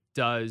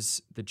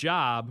 does the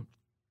job.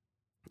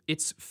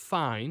 It's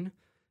fine.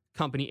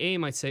 Company A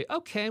might say,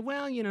 okay,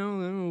 well,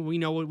 we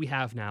know what we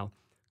have now.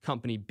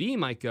 Company B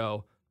might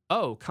go,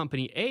 oh,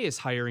 Company A is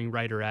hiring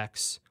Writer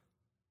X.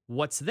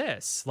 What's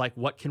this? Like,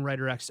 what can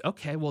Writer X?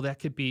 Okay, well, that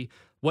could be,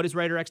 what has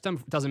Writer X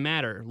done? Doesn't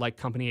matter. Like,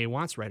 Company A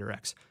wants Writer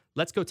X.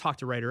 Let's go talk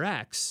to Writer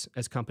X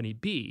as Company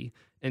B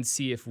and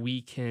see if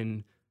we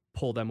can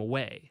pull them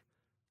away,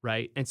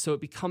 right? And so it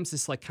becomes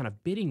this like kind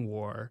of bidding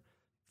war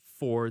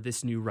for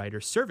this new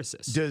writer's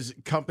services. Does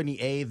company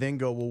A then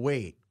go, well,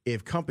 wait,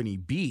 if company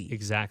B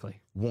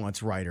Exactly.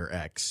 wants writer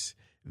X,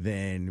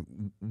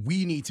 then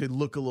we need to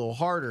look a little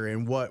harder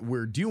in what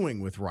we're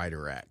doing with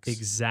writer X.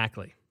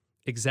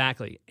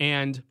 Exactly.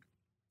 And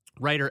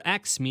writer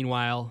X,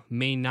 meanwhile,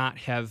 may not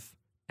have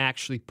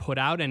actually put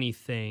out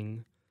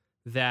anything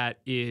that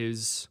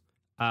is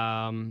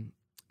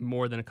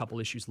more than a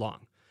couple issues long.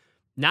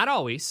 Not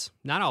always.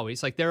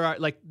 Like there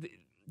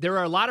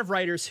are a lot of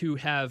writers who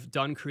have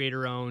done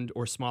creator-owned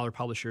or smaller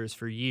publishers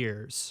for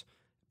years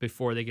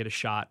before they get a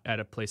shot at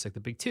a place like the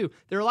Big Two.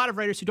 There are a lot of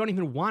writers who don't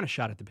even want a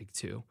shot at the Big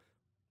Two.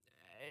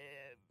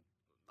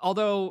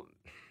 Although,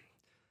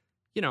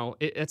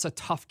 it's a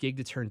tough gig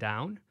to turn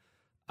down.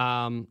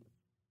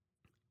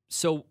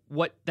 So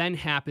what then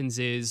happens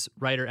is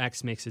writer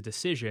X makes a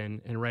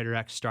decision, and writer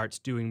X starts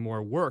doing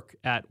more work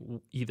at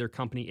either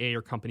company A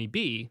or company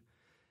B.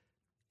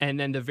 And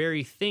then the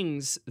very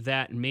things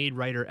that made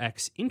writer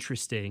X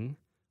interesting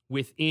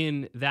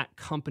within that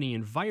company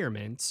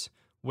environment,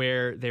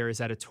 where there is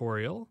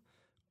editorial,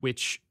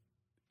 which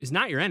is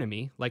not your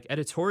enemy. Like,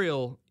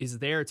 editorial is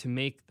there to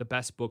make the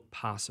best book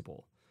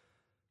possible.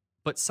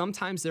 But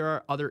sometimes there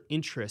are other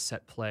interests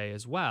at play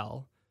as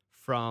well,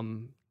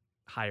 from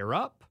higher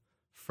up,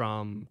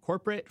 from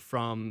corporate,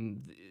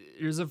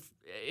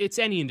 it's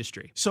any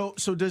industry. So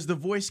does the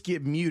voice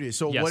get muted?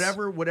 So Yes.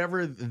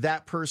 whatever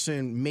that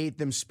person made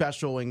them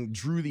special and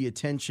drew the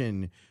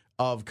attention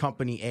of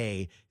company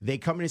A, they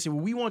come in and say, well,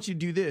 we want you to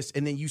do this.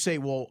 And then you say,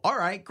 well, all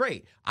right,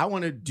 great. I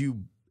want to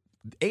do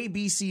A,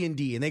 B, C, and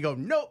D. And they go,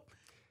 nope.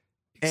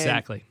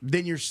 Exactly. And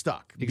then you're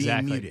stuck being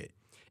Exactly. muted.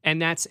 And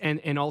that's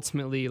and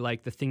ultimately,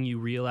 like, the thing you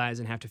realize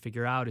and have to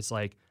figure out is,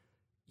 like,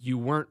 you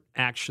weren't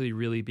actually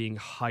really being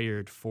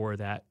hired for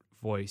that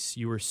voice.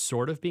 You were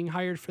sort of being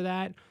hired for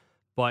that,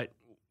 but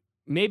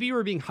maybe you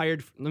were being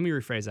hired. Let me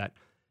rephrase that.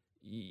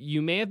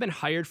 You may have been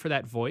hired for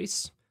that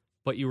voice,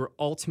 but you were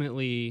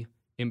ultimately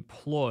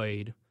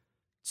employed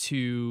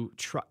to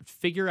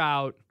figure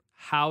out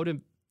how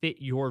to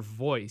fit your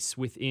voice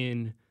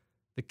within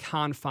the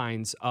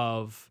confines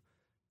of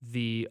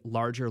the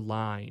larger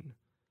line,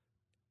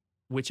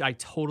 which I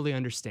totally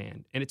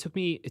understand. And it took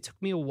me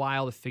a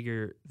while to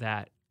figure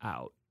that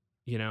out,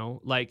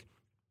 like,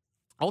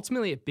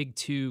 ultimately at Big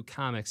Two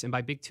Comics, and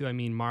by Big Two I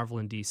mean Marvel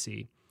and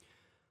DC,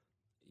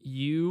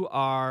 you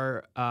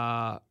are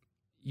a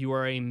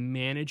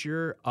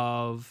manager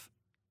of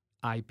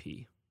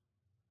IP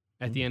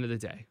at the end of the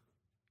day.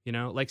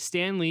 Like,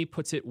 Stan Lee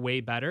puts it way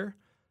better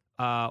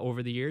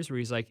over the years, where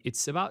he's like,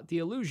 it's about the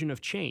illusion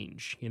of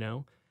change.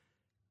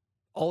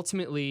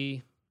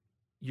 Ultimately,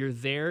 you're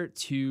there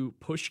to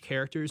push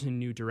characters in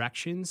new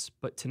directions,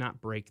 but to not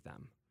break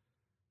them.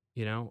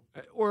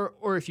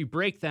 Or if you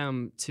break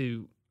them,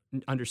 to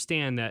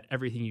understand that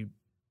everything you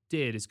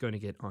did is going to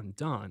get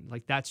undone.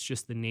 Like, that's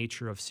just the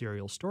nature of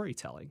serial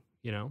storytelling,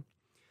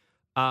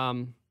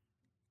 But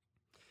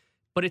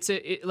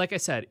like I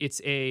said,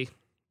 it's a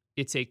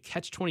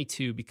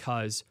catch-22,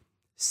 because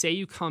say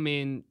you come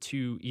in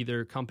to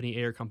either company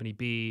A or company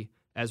B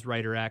as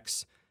writer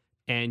X,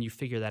 and you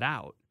figure that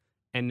out,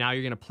 and now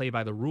you're going to play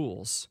by the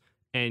rules,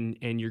 and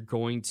you're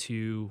going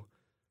to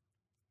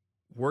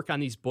work on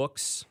these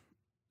books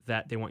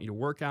that they want you to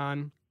work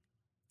on,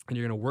 and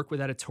you're going to work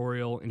with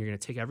editorial, and you're going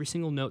to take every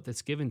single note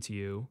that's given to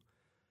you.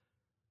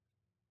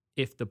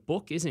 If the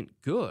book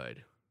isn't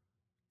good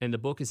and the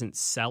book isn't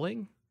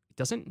selling, it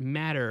doesn't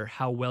matter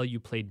how well you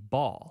played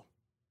ball.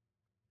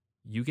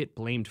 You get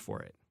blamed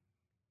for it.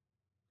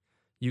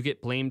 You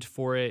get blamed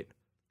for it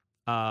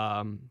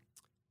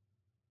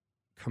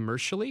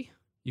commercially.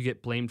 You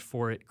get blamed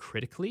for it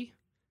critically.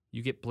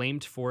 You get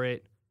blamed for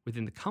it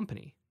within the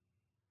company.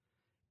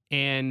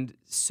 And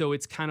so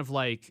it's kind of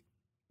like,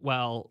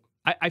 well,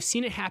 I've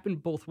seen it happen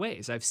both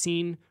ways. I've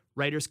seen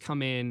writers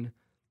come in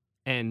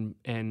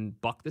and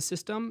buck the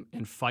system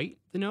and fight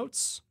the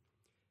notes.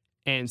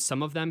 And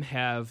some of them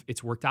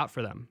it's worked out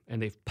for them,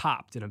 and they've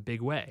popped in a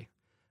big way.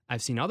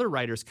 I've seen other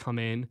writers come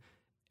in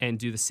and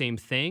do the same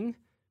thing,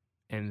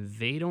 and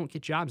they don't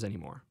get jobs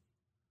anymore.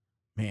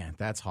 Man,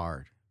 that's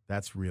hard.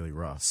 That's really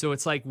rough. So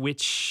it's like,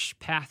 which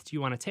path do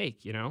you want to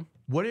take,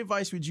 What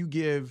advice would you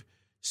give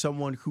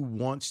someone who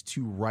wants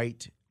to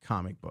write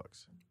comic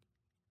books?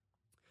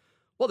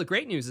 Well, the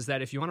great news is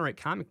that if you want to write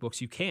comic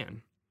books, you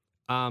can.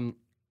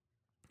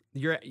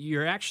 You're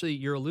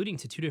alluding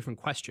to two different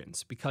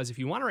questions, because if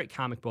you want to write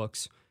comic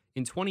books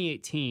in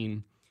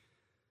 2018,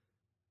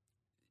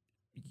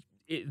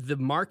 the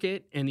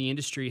market and the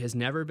industry has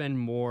never been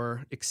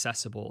more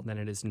accessible than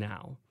it is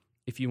now.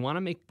 If you want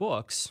to make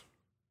books,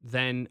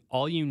 then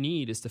all you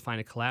need is to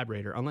find a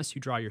collaborator, unless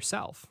you draw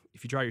yourself.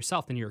 If you draw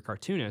yourself, then you're a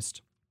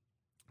cartoonist.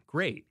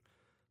 Great.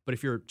 But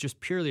if you're just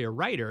purely a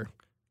writer,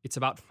 it's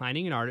about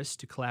finding an artist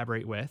to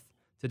collaborate with,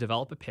 to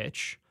develop a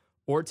pitch,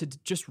 or to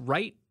just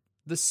write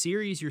the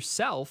series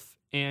yourself,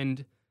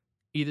 and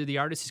either the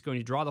artist is going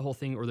to draw the whole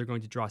thing, or they're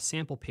going to draw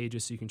sample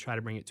pages so you can try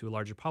to bring it to a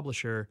larger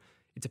publisher.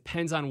 It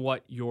depends on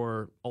what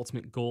your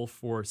ultimate goal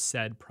for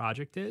said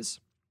project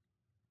is.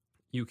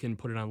 You can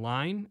put it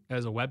online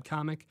as a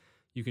webcomic.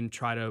 You can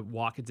try to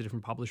walk into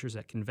different publishers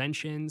at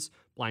conventions,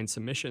 blind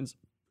submissions,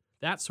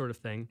 that sort of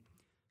thing.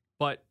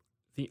 But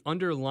the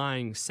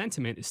underlying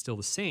sentiment is still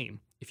the same.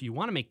 If you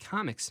want to make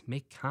comics,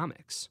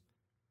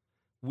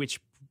 which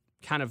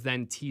kind of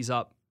then tees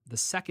up the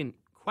second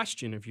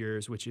question of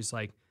yours, which is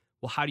like,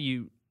 well, how do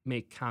you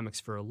make comics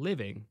for a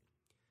living?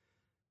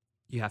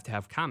 You have to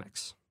have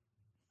comics.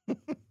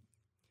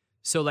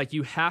 So like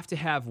you have to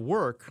have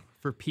work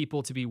for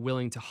people to be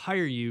willing to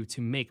hire you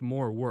to make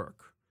more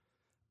work.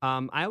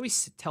 I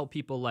always tell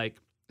people, like,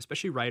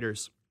 especially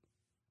writers,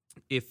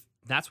 if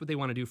that's what they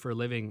want to do for a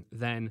living,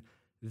 then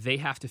they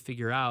have to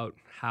figure out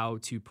how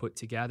to put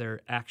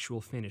together actual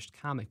finished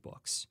comic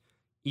books,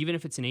 even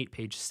if it's an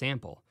 8-page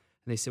sample.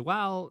 And they say,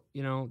 well,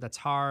 that's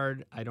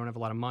hard. I don't have a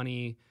lot of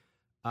money.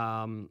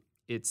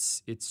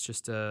 It's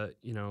just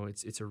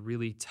it's a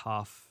really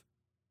tough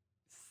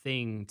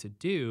thing to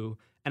do.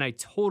 And I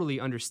totally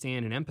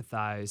understand and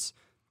empathize,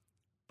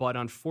 but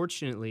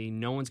unfortunately,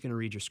 no one's going to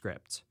read your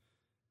script.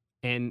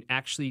 And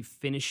actually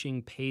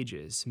finishing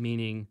pages,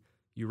 meaning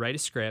you write a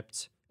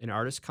script, an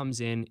artist comes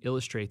in,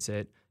 illustrates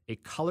it, a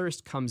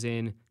colorist comes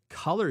in,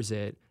 colors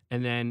it,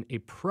 and then a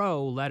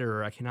pro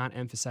letterer, I cannot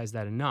emphasize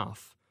that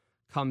enough,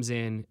 comes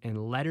in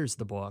and letters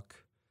the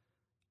book.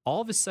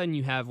 All of a sudden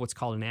you have what's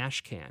called an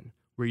ash can,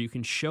 where you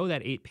can show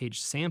that 8-page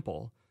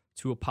sample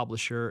to a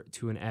publisher,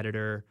 to an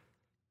editor,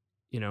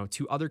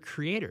 to other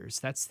creators.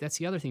 That's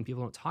the other thing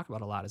people don't talk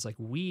about a lot, is like,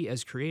 we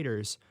as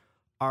creators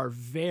are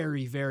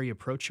very, very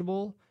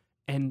approachable.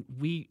 And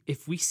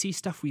if we see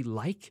stuff we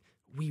like,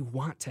 we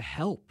want to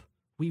help.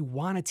 We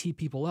want to tee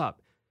people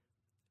up.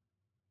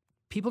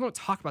 People don't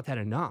talk about that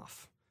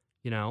enough,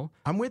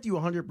 I'm with you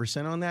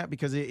 100% on that,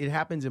 because it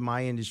happens in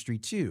my industry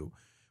too.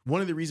 One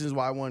of the reasons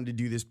why I wanted to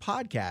do this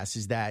podcast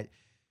is that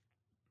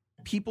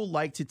people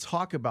like to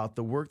talk about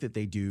the work that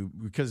they do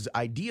because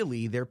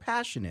ideally they're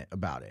passionate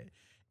about it.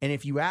 And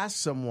if you ask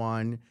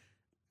someone,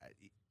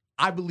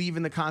 I believe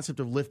in the concept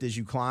of lift as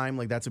you climb.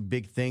 Like, that's a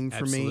big thing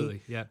for me.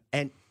 Absolutely, yeah.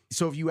 And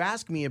so if you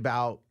ask me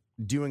about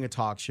doing a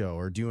talk show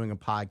or doing a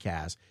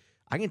podcast,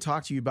 I can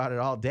talk to you about it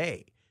all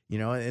day,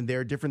 and there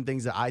are different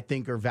things that I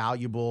think are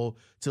valuable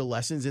to the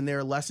lessons, and there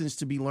are lessons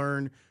to be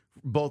learned,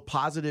 both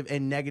positive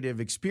and negative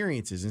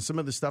experiences. And some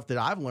of the stuff that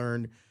I've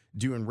learned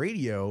doing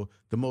radio,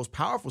 the most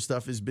powerful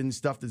stuff has been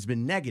stuff that's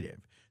been negative,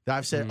 that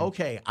I've said,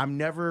 okay, I'm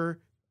never,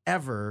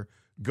 ever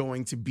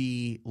going to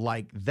be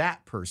like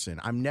that person.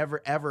 I'm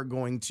never, ever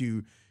going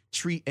to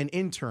treat an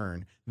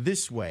intern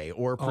this way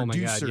or a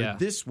producer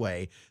this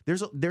way.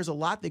 There's a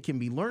lot that can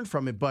be learned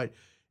from it, but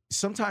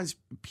sometimes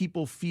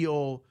people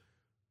feel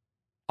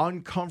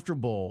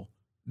uncomfortable.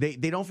 They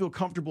don't feel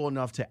comfortable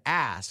enough to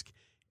ask.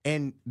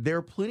 And there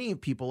are plenty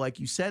of people, like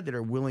you said, that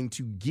are willing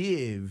to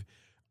give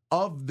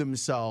of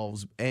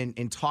themselves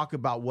and talk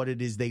about what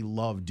it is they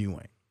love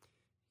doing.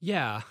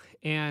 Yeah.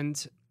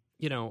 And,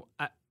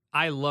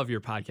 I love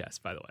your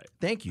podcast, by the way.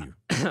 Thank you.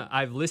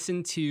 I've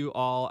listened to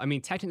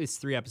technically it's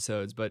 3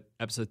 episodes, but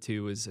episode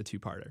 2 was a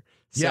 2-parter.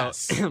 So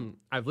yes.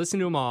 I've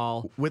listened to them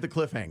all. With a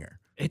cliffhanger.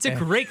 It's a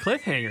great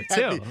cliffhanger,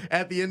 too.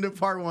 At the end of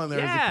part 1,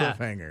 there was a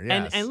cliffhanger.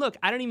 Yes. And look,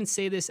 I don't even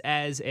say this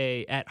as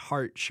a at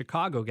heart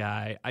Chicago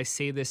guy. I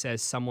say this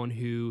as someone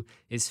who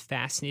is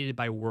fascinated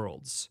by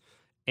worlds.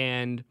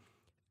 And,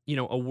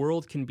 a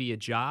world can be a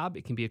job,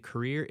 it can be a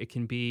career, it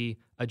can be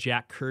a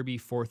Jack Kirby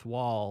fourth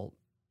wall,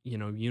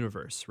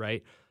 universe,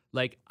 right?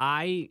 Like,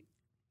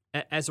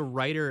 as a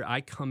writer,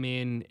 I come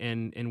in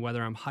and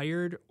whether I'm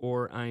hired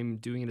or I'm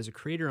doing it as a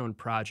creator-owned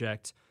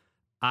project,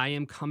 I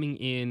am coming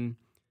in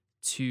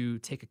to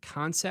take a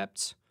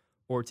concept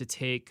or to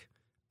take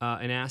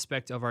an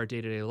aspect of our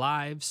day-to-day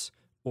lives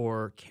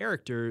or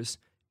characters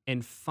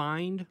and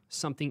find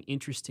something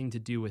interesting to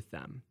do with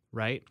them,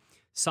 right?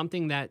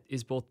 Something that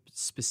is both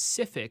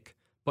specific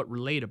but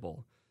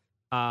relatable.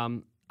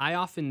 I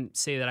often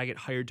say that I get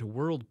hired to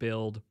world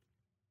build,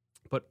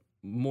 but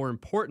more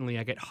importantly,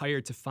 I get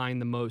hired to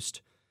find the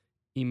most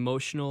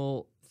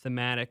emotional,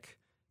 thematic,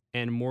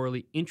 and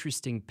morally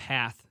interesting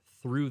path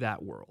through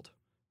that world,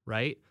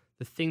 right?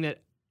 The thing that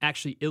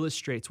actually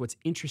illustrates what's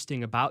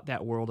interesting about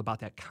that world,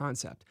 about that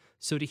concept.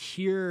 So to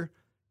hear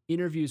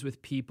interviews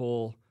with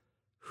people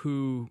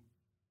who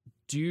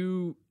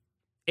do,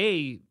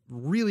 A,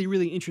 really,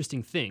 really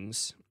interesting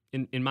things,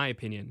 in my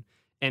opinion,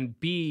 and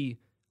B,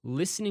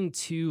 listening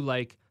to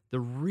like the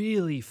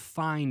really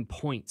fine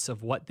points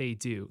of what they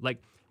do.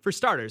 Like, for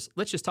starters,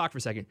 let's just talk for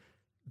a second.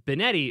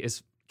 Benetti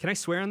is, can I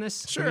swear on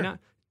this? Sure.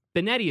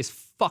 Benetti is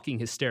fucking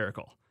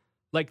hysterical.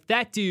 Like,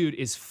 that dude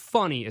is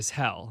funny as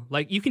hell.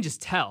 Like, you can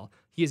just tell.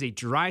 He has a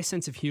dry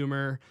sense of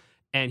humor,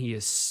 and he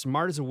is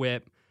smart as a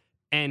whip.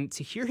 And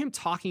to hear him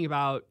talking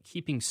about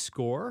keeping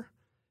score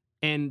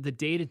and the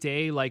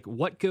day-to-day, like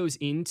what goes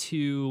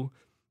into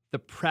the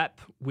prep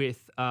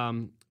with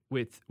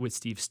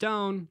Steve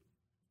Stone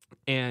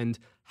and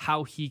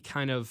how he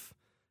kind of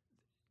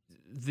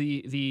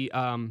the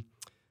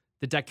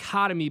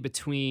dichotomy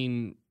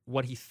between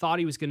what he thought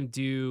he was going to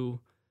do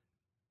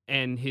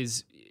and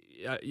his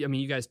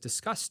you guys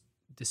discussed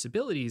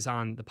disabilities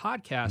on the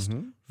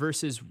podcast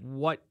versus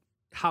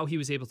how he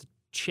was able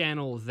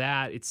channel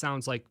that, it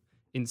sounds like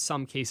in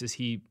some cases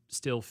he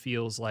still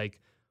feels like,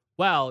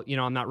 well,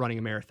 I'm not running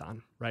a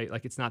marathon, right?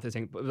 Like, it's not the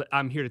thing. But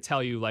I'm here to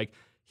tell you, like,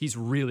 he's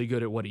really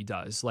good at what he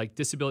does. Like,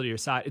 disability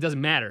aside, it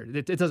doesn't matter.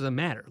 It doesn't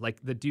matter.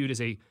 Like, the dude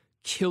is a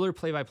killer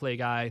play-by-play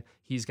guy.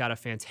 He's got a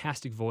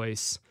fantastic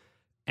voice,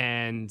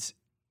 and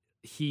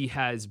he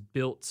has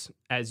built,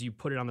 as you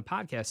put it on the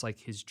podcast, like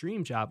his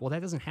dream job. Well,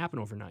 that doesn't happen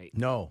overnight.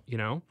 No.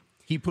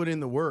 He put in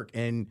the work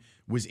and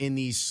was in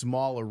these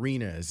small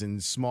arenas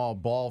and small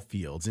ball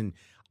fields. And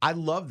I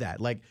love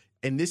that. Like,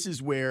 and this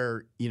is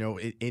where,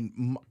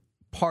 in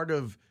part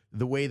of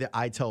the way that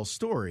I tell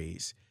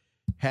stories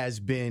has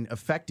been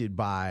affected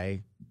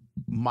by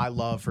my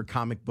love for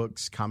comic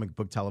books, comic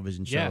book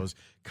television shows,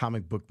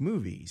 comic book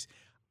movies.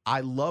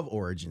 I love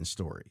origin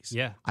stories.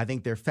 Yeah. I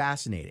think they're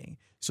fascinating.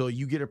 So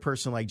you get a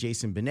person like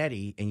Jason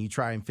Benetti and you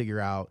try and figure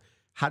out,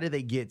 how did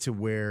they get to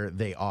where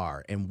they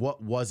are? And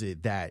what was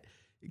it that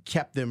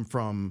kept them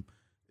from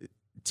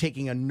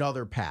taking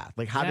another path?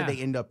 Like, how did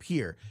they end up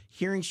here?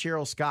 Hearing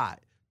Cheryl Scott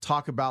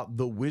talk about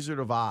The Wizard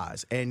of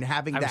Oz and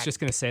having I was just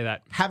going to say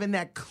that. Having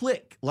that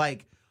click,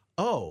 like,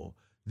 oh,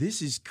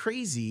 this is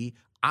crazy.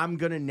 I'm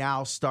going to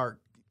now start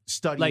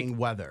studying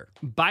weather.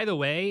 By the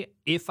way,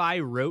 if I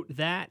wrote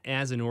that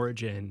as an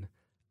origin,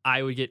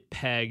 I would get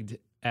pegged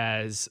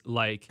as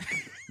like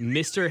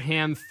Mr.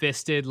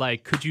 Ham-fisted,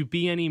 like, could you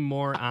be any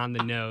more on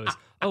the nose?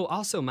 Oh,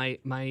 also my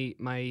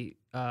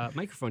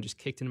microphone just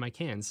kicked into my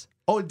cans.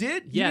 Oh, it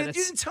did? Yeah, you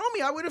didn't tell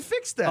me. I would have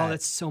fixed that. Oh,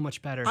 that's so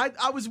much better.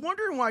 I was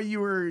wondering why you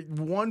were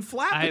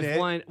flapping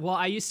it. Well,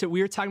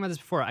 we were talking about this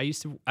before.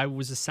 I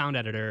was a sound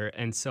editor,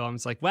 and so I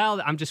was like, well,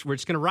 we're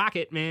just gonna rock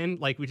it, man.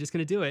 Like, we're just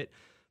gonna do it.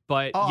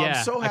 But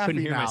I'm so I couldn't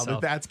happy hear now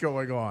myself. that's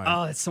going on.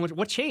 Oh, that's so much.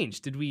 What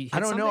changed? Did we hit I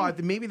don't know.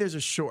 something? Maybe there's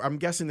a short. I'm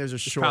guessing there's a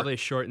short. Probably a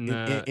short in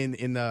the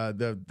in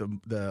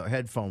the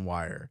headphone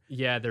wire.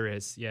 Yeah, there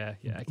is. Yeah,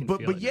 I can. But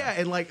feel it yeah, now.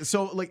 and like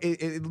so, like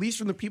at least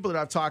from the people that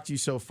I've talked to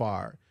so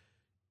far,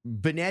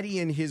 Benetti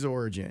and his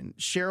origin,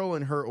 Cheryl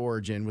and her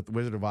origin with the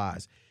Wizard of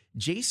Oz,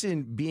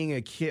 Jason being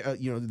a kid,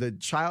 the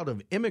child of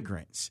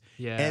immigrants,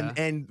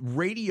 and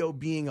radio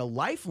being a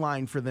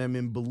lifeline for them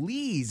in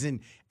Belize,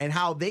 and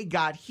how they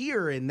got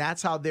here, and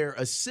that's how they're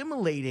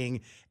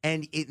assimilating,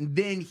 and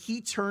then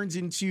he turns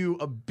into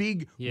a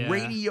big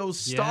radio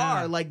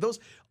star. Like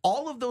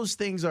all of those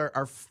things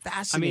are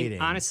fascinating. I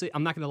mean, honestly,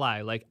 I'm not gonna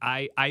lie. Like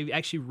I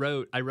actually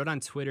wrote on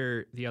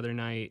Twitter the other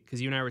night,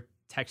 because you and I were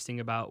texting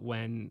about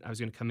when I was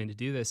going to come in to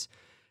do this.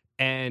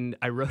 And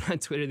I wrote on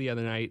Twitter the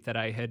other night that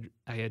I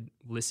had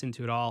listened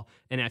to it all,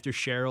 and after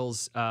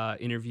Cheryl's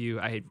interview,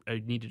 I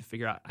needed to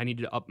figure out, I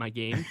needed to up my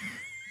game.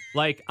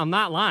 Like, I'm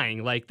not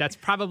lying. Like, that's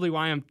probably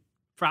why I'm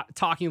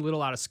talking a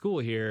little out of school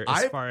here.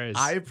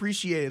 I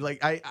appreciate it.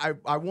 Like,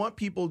 I want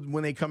people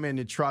when they come in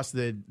to trust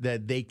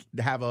that they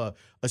have a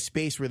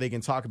space where they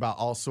can talk about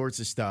all sorts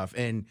of stuff.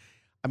 And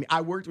I mean,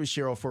 I worked with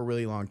Cheryl for a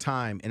really long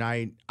time, and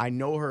I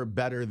know her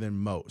better than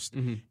most.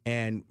 Mm-hmm.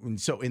 And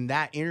so in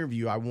that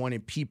interview, I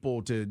wanted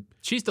people to...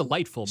 She's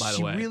delightful, by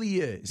the way. She really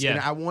is. Yeah. And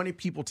I wanted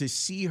people to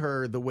see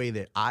her the way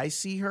that I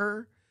see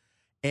her,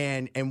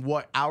 and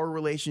what our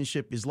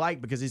relationship is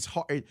like, because it's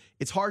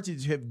hard to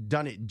have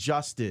done it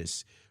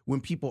justice when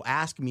people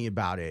ask me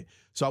about it.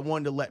 So I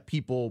wanted to let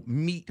people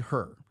meet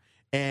her.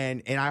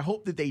 And I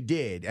hope that they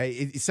did.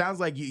 It sounds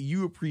like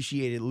you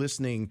appreciated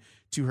listening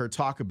to her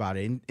talk about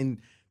it. And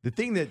the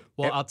thing that...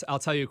 Well, I'll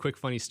tell you a quick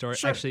funny story.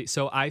 Sure. Actually,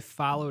 so I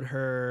follow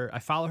her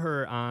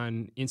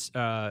on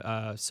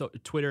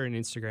Twitter and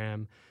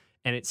Instagram,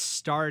 and it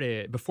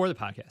started before the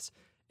podcast.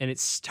 And it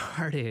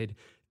started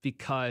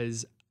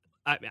because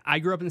I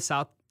grew up in the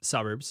south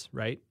suburbs,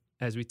 right,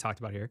 as we talked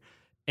about here.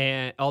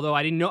 And although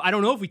I don't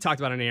know if we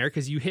talked about it on air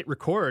because you hit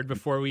record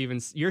before we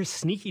even... You're a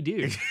sneaky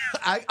dude.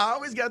 I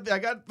got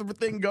the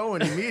thing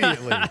going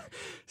immediately.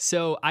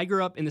 So I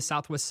grew up in the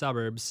southwest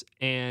suburbs,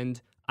 and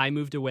I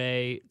moved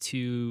away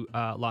to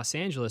Los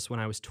Angeles when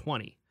I was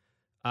 20.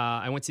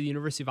 I went to the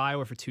University of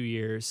Iowa for 2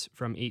 years,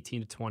 from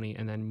 18 to 20,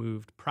 and then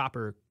moved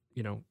proper,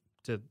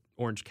 to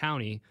Orange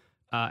County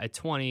at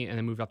 20, and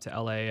then moved up to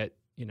LA at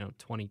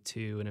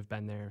 22, and have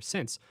been there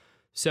since.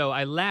 So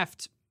I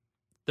left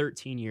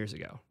 13 years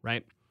ago,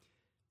 right?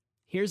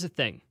 Here's the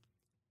thing.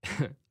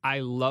 I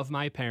love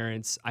my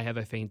parents. I have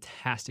a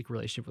fantastic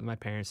relationship with my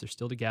parents. They're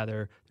still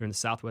together. They're in the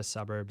southwest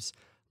suburbs.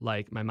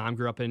 Like, my mom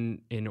grew up in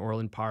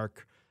Orland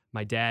Park.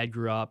 My dad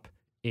grew up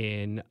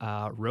in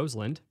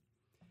Roseland.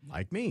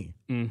 Like me.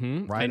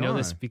 Mm-hmm. Right. I know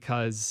this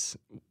because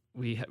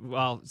we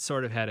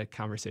sort of had a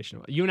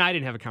conversation. You and I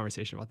didn't have a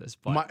conversation about this,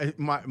 but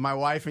my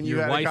wife and you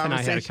your had wife a and I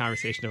conversation had a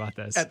conversation about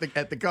this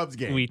at the Cubs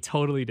game. We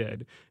totally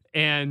did.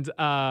 And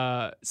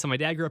so my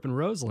dad grew up in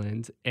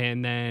Roseland,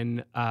 and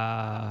then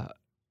my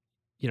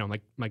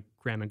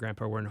grandma and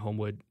grandpa were in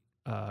Homewood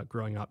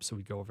growing up, so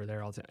we'd go over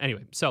there all the time.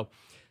 Anyway, so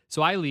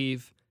I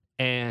leave,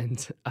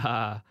 and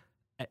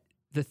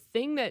the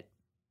thing that,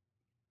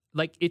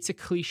 like, it's a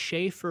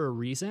cliche for a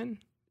reason,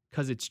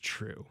 because it's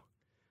true.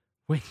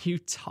 When you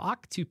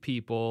talk to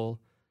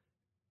people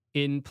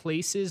in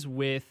places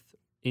with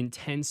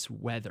intense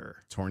weather,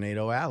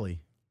 Tornado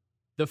Alley.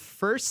 the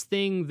first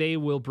thing they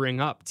will bring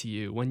up to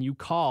you when you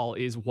call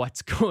is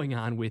what's going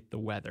on with the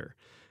weather.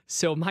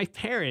 So my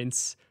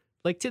parents,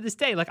 like to this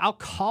day, like I'll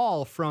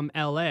call from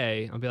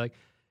LA. I'll be like,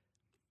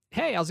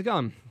 hey, how's it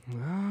going?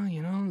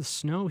 Well, the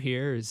snow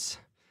here it's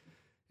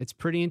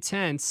pretty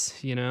intense,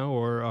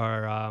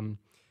 or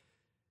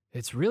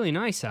it's really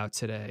nice out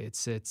today.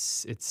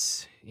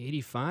 It's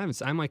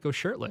 85. I might go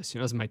shirtless.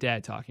 This is my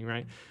dad talking,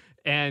 right?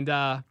 And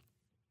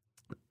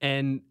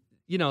then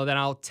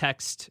I'll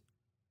text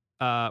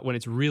when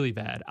it's really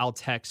bad. I'll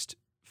text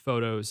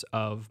photos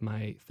of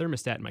my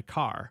thermostat in my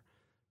car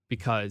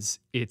because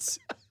it's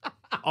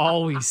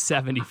always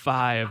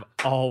 75,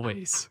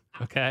 always.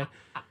 Okay.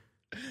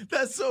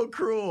 That's so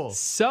cruel.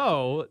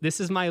 So this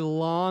is my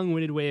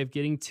long-winded way of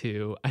getting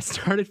to. I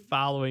started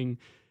following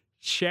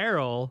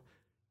Cheryl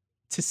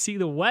to see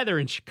the weather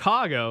in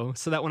Chicago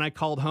so that when I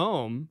called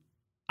home,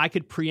 I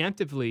could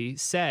preemptively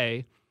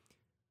say,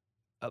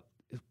 it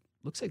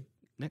looks like,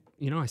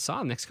 I saw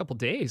the next couple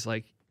days,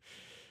 like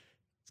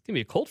it's going to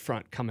be a cold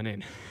front coming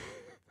in.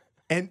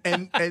 And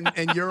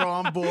you're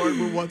on board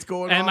with what's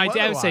going on. And my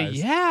dad would say,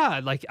 otherwise.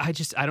 yeah, like I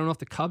don't know if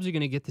the Cubs are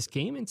going to get this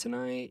game in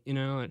tonight,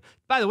 And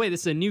by the way,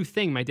 this is a new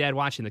thing. My dad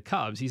watching the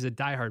Cubs. He's a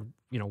diehard,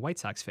 White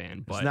Sox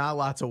fan. But there's not a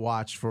lot to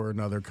watch for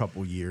another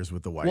couple years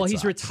with the White Sox. Well,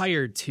 he's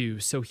retired too,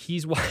 so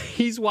he's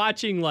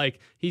watching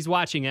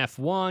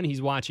F1,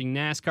 he's watching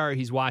NASCAR,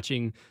 he's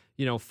watching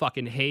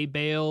fucking hay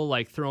bale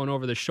like thrown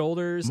over the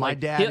shoulders. My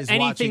dad is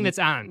anything watching that's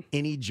on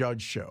any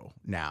Judge show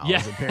now. Yeah.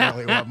 Is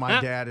apparently what my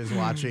dad is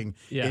watching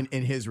Yeah.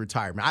 in his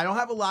retirement. I don't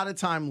have a lot of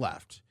time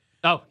left,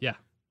 Oh yeah,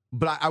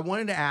 but I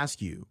wanted to ask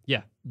you,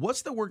 yeah.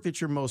 what's the work that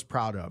you're most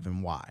proud of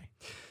and why?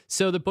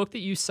 So the book that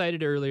you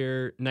cited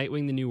earlier,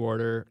 Nightwing: The New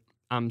Order,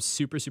 I'm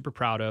super, super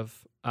proud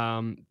of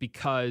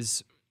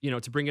because,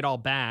 to bring it all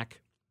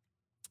back,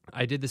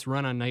 I did this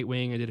run on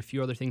Nightwing. I did a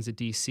few other things at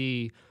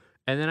DC,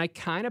 and then I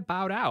kind of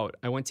bowed out.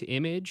 I went to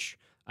Image.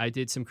 I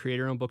did some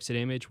creator-owned books at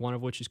Image, one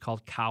of which is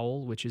called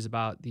Cowl, which is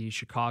about the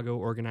Chicago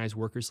Organized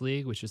Workers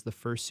League, which is the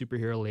first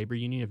superhero labor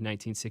union of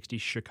 1960s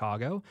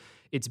Chicago.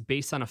 It's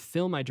based on a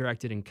film I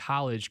directed in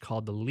college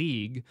called The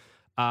League,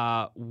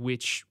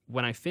 which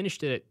when I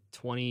finished it at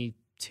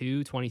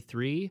 22,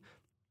 23,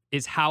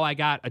 is how I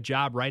got a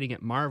job writing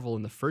at Marvel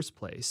in the first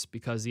place,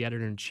 because the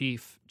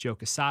editor-in-chief, Joe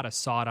Quesada,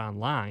 saw it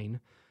online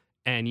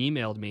and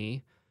emailed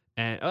me.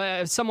 And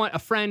a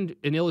friend,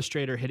 an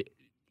illustrator, had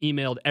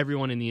emailed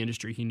everyone in the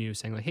industry he knew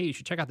saying, like, hey, you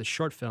should check out this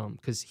short film,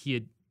 because he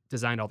had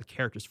designed all the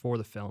characters for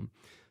the film.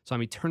 So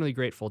I'm eternally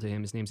grateful to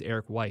him. His name's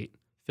Eric White,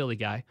 Philly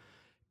guy.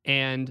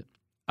 And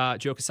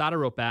Joe Quesada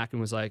wrote back and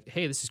was like,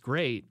 hey, this is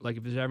great. Like,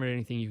 if there's ever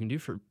anything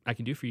I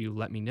can do for you,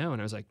 let me know.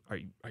 And I was like, are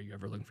you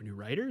ever looking for new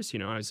writers?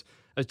 I was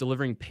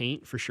delivering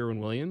paint for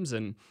Sherwin-Williams,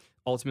 and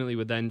ultimately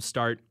would then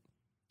start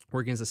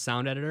working as a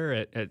sound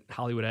editor at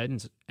Hollywood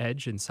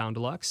Edge and Sound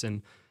Deluxe.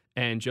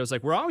 And Joe's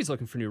like, we're always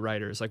looking for new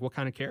writers. Like, what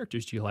kind of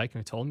characters do you like? And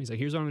I told him, he's like,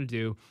 here's what I'm going to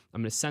do.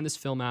 I'm going to send this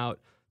film out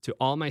to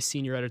all my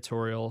senior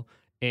editorial,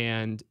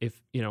 and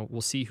if,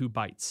 we'll see who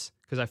bites,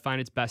 because I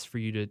find it's best for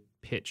you to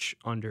pitch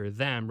under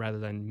them rather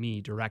than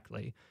me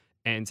directly.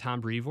 And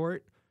Tom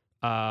Brevoort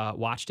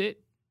watched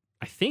it,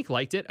 I think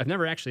liked it. I've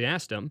never actually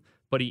asked him,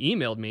 but he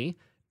emailed me,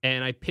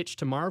 and I pitched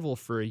to Marvel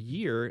for a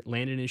year,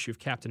 landed an issue of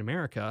Captain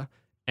America,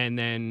 and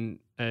then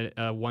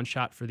a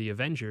one-shot for the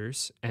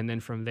Avengers, and then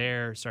from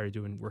there started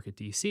doing work at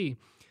DC.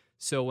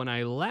 So when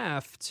I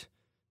left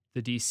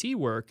the DC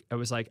work, I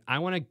was like, I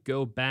want to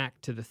go back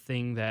to the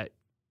thing that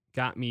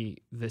got me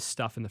this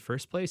stuff in the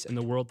first place, and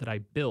the world that I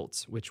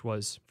built, which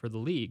was for the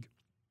League.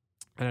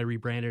 And I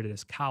rebranded it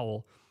as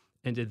Cowl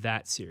and did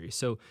that series.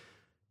 So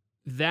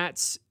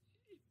that's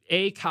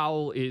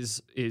Cowl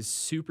is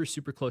super,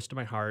 super close to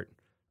my heart.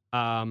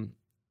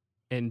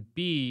 And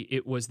B,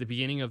 it was the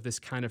beginning of this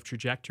kind of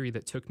trajectory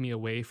that took me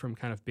away from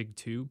kind of big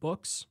two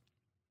books.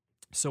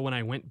 So when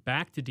I went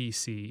back to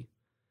DC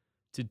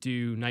to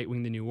do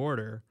Nightwing: The New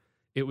Order,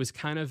 it was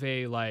kind of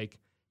a like,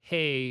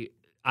 hey,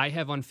 I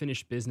have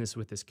unfinished business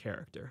with this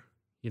character,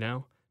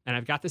 and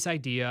I've got this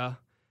idea,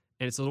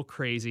 and it's a little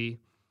crazy.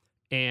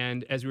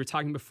 And as we were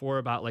talking before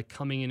about like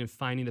coming in and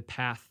finding the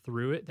path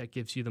through it that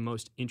gives you the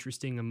most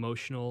interesting,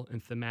 emotional,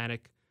 and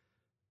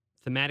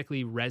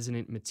thematically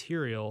resonant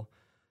material,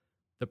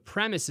 the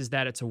premise is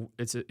that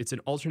it's an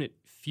alternate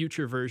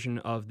future version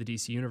of the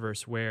DC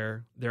universe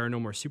where there are no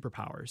more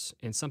superpowers.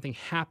 And something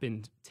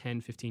happened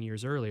 10, 15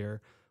 years earlier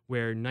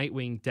where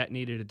Nightwing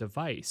detonated a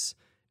device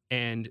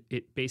and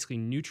it basically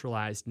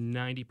neutralized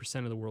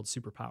 90% of the world's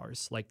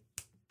superpowers, like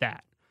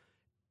that.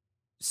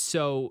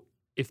 So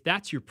if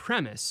that's your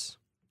premise,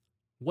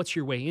 what's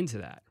your way into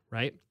that,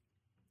 right?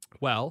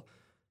 Well,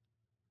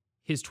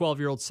 his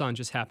 12-year-old son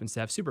just happens to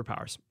have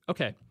superpowers.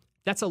 Okay,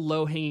 that's a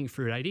low-hanging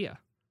fruit idea.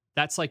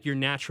 That's like your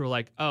natural,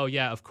 like, oh,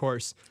 yeah, of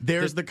course.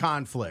 There's the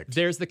conflict.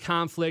 There's the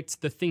conflict.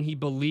 The thing he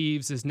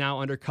believes is now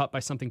undercut by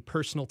something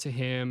personal to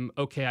him.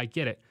 Okay, I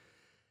get it.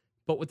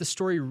 But what the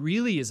story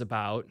really is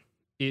about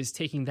is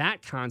taking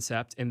that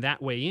concept and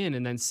that way in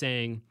and then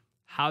saying,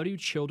 how do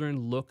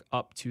children look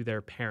up to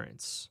their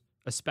parents,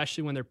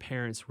 especially when their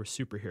parents were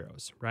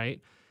superheroes,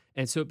 right?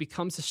 And so it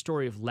becomes a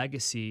story of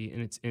legacy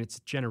and it's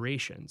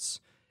generations.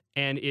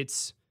 And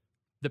it's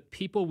the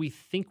people we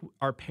think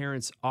our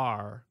parents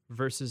are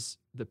versus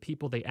the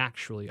people they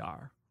actually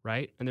are,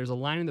 right? And there's a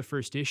line in the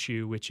first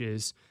issue, which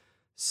is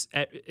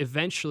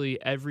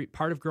eventually every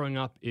part of growing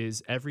up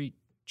is every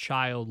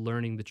child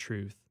learning the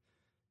truth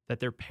that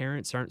their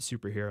parents aren't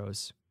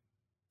superheroes,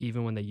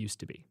 even when they used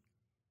to be.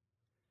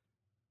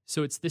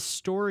 So it's this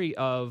story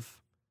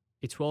of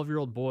a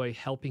 12-year-old boy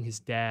helping his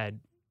dad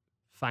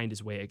find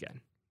his way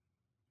again,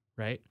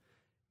 right?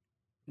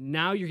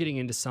 Now you're getting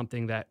into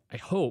something that I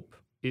hope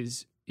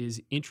is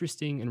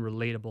interesting and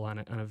relatable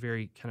on a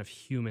very kind of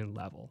human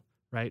level,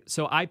 right?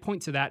 So I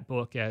point to that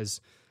book as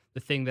the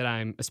thing that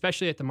I'm,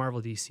 especially at the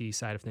Marvel DC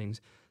side of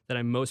things, that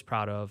I'm most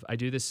proud of. I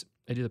do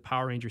the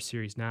Power Rangers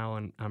series now,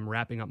 and I'm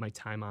wrapping up my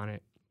time on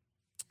it.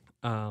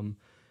 And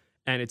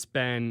it's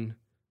been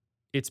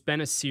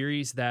a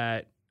series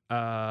that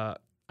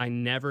I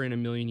never in a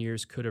million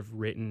years could have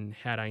written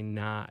had I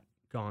not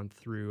gone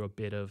through a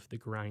bit of the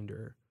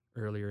grinder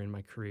earlier in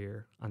my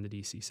career on the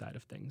DC side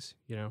of things,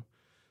 you know?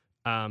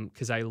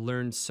 Because I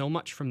learned so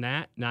much from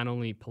that, not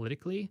only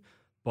politically,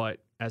 but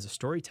as a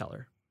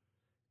storyteller.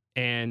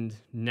 And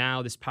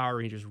now this Power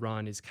Rangers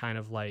run is kind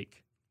of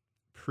like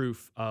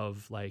proof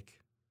of like,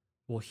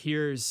 well,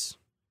 here's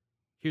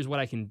what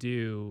I can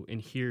do,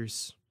 and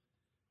it's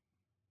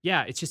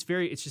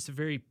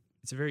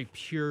a very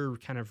pure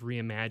kind of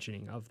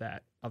reimagining of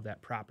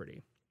that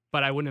property.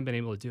 But I wouldn't have been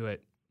able to do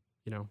it,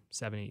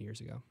 7-8 years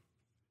ago.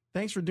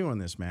 Thanks for doing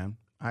this, man.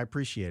 I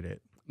appreciate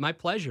it. My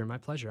pleasure.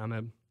 I'm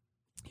a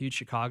huge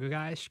Chicago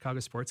guy, Chicago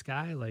sports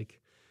guy. Like,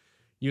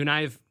 you and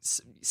I have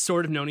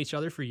sort of known each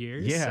other for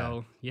years. Yeah.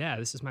 So, yeah,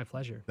 this is my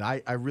pleasure.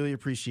 I really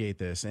appreciate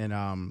this.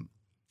 And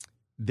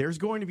there's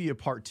going to be a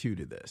part 2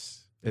 to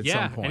this at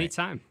some point.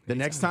 Anytime. The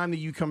next time that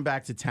you come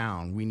back to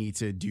town, we need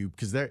to do,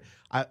 because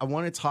I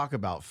want to talk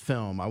about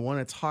film. I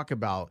want to talk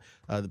about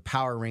the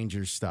Power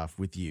Rangers stuff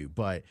with you.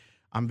 But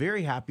I'm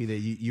very happy that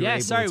you were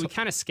able to... we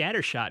kind of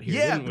scattershot here,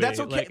 Yeah, didn't we? that's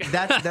okay.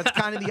 That's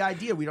kind of the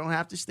idea. We don't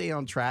have to stay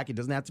on track. It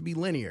doesn't have to be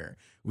linear.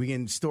 We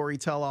can story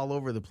tell all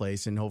over the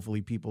place, and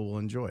hopefully people will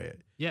enjoy it.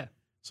 Yeah.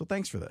 So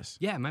thanks for this.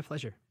 Yeah, my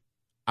pleasure.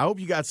 I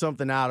hope you got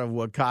something out of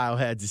what Kyle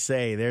had to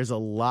say. There's a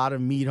lot of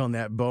meat on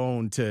that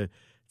bone to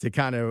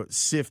kind of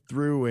sift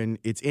through, and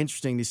it's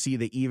interesting to see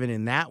that even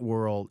in that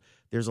world,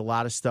 there's a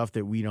lot of stuff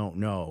that we don't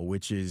know,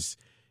 which is,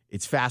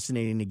 it's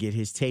fascinating to get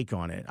his take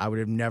on it. I would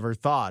have never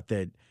thought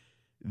that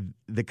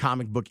the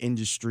comic book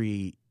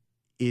industry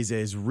is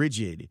as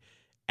rigid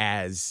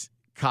as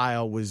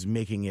Kyle was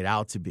making it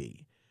out to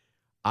be.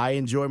 I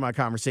enjoy my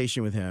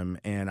conversation with him,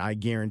 and I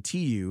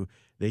guarantee you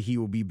that he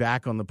will be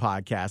back on the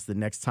podcast the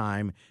next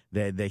time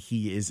that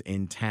he is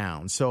in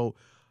town. So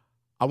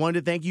I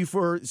wanted to thank you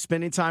for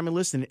spending time and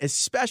listening,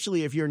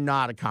 especially if you're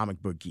not a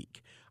comic book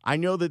geek. I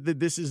know that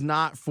this is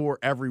not for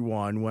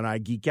everyone when I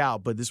geek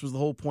out, but this was the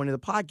whole point of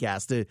the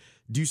podcast, to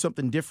do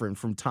something different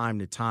from time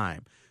to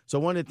time. So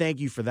I wanted to thank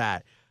you for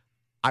that.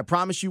 I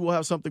promise you we'll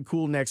have something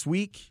cool next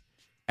week.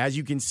 As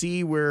you can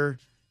see, we're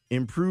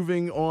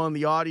improving on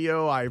the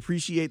audio. I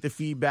appreciate the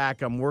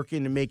feedback. I'm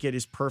working to make it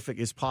as perfect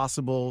as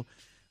possible.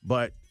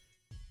 But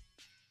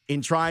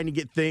in trying to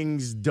get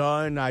things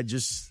done, I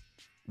just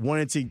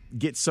wanted to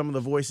get some of the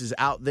voices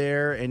out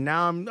there. And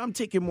now I'm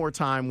taking more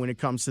time when it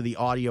comes to the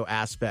audio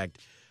aspect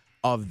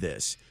of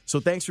this. So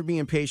thanks for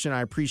being patient.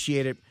 I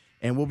appreciate it.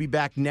 And we'll be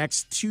back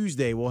next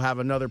Tuesday. We'll have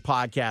another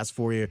podcast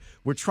for you.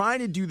 We're trying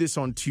to do this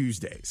on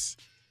Tuesdays.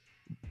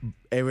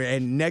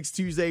 And next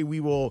Tuesday, we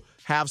will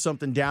have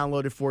something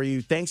downloaded for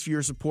you. Thanks for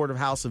your support of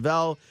House of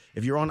L.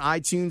 If you're on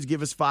iTunes,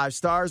 give us 5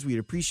 stars. We'd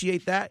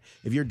appreciate that.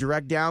 If you're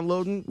direct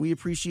downloading, we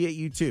appreciate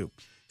you too.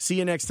 See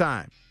you next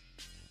time.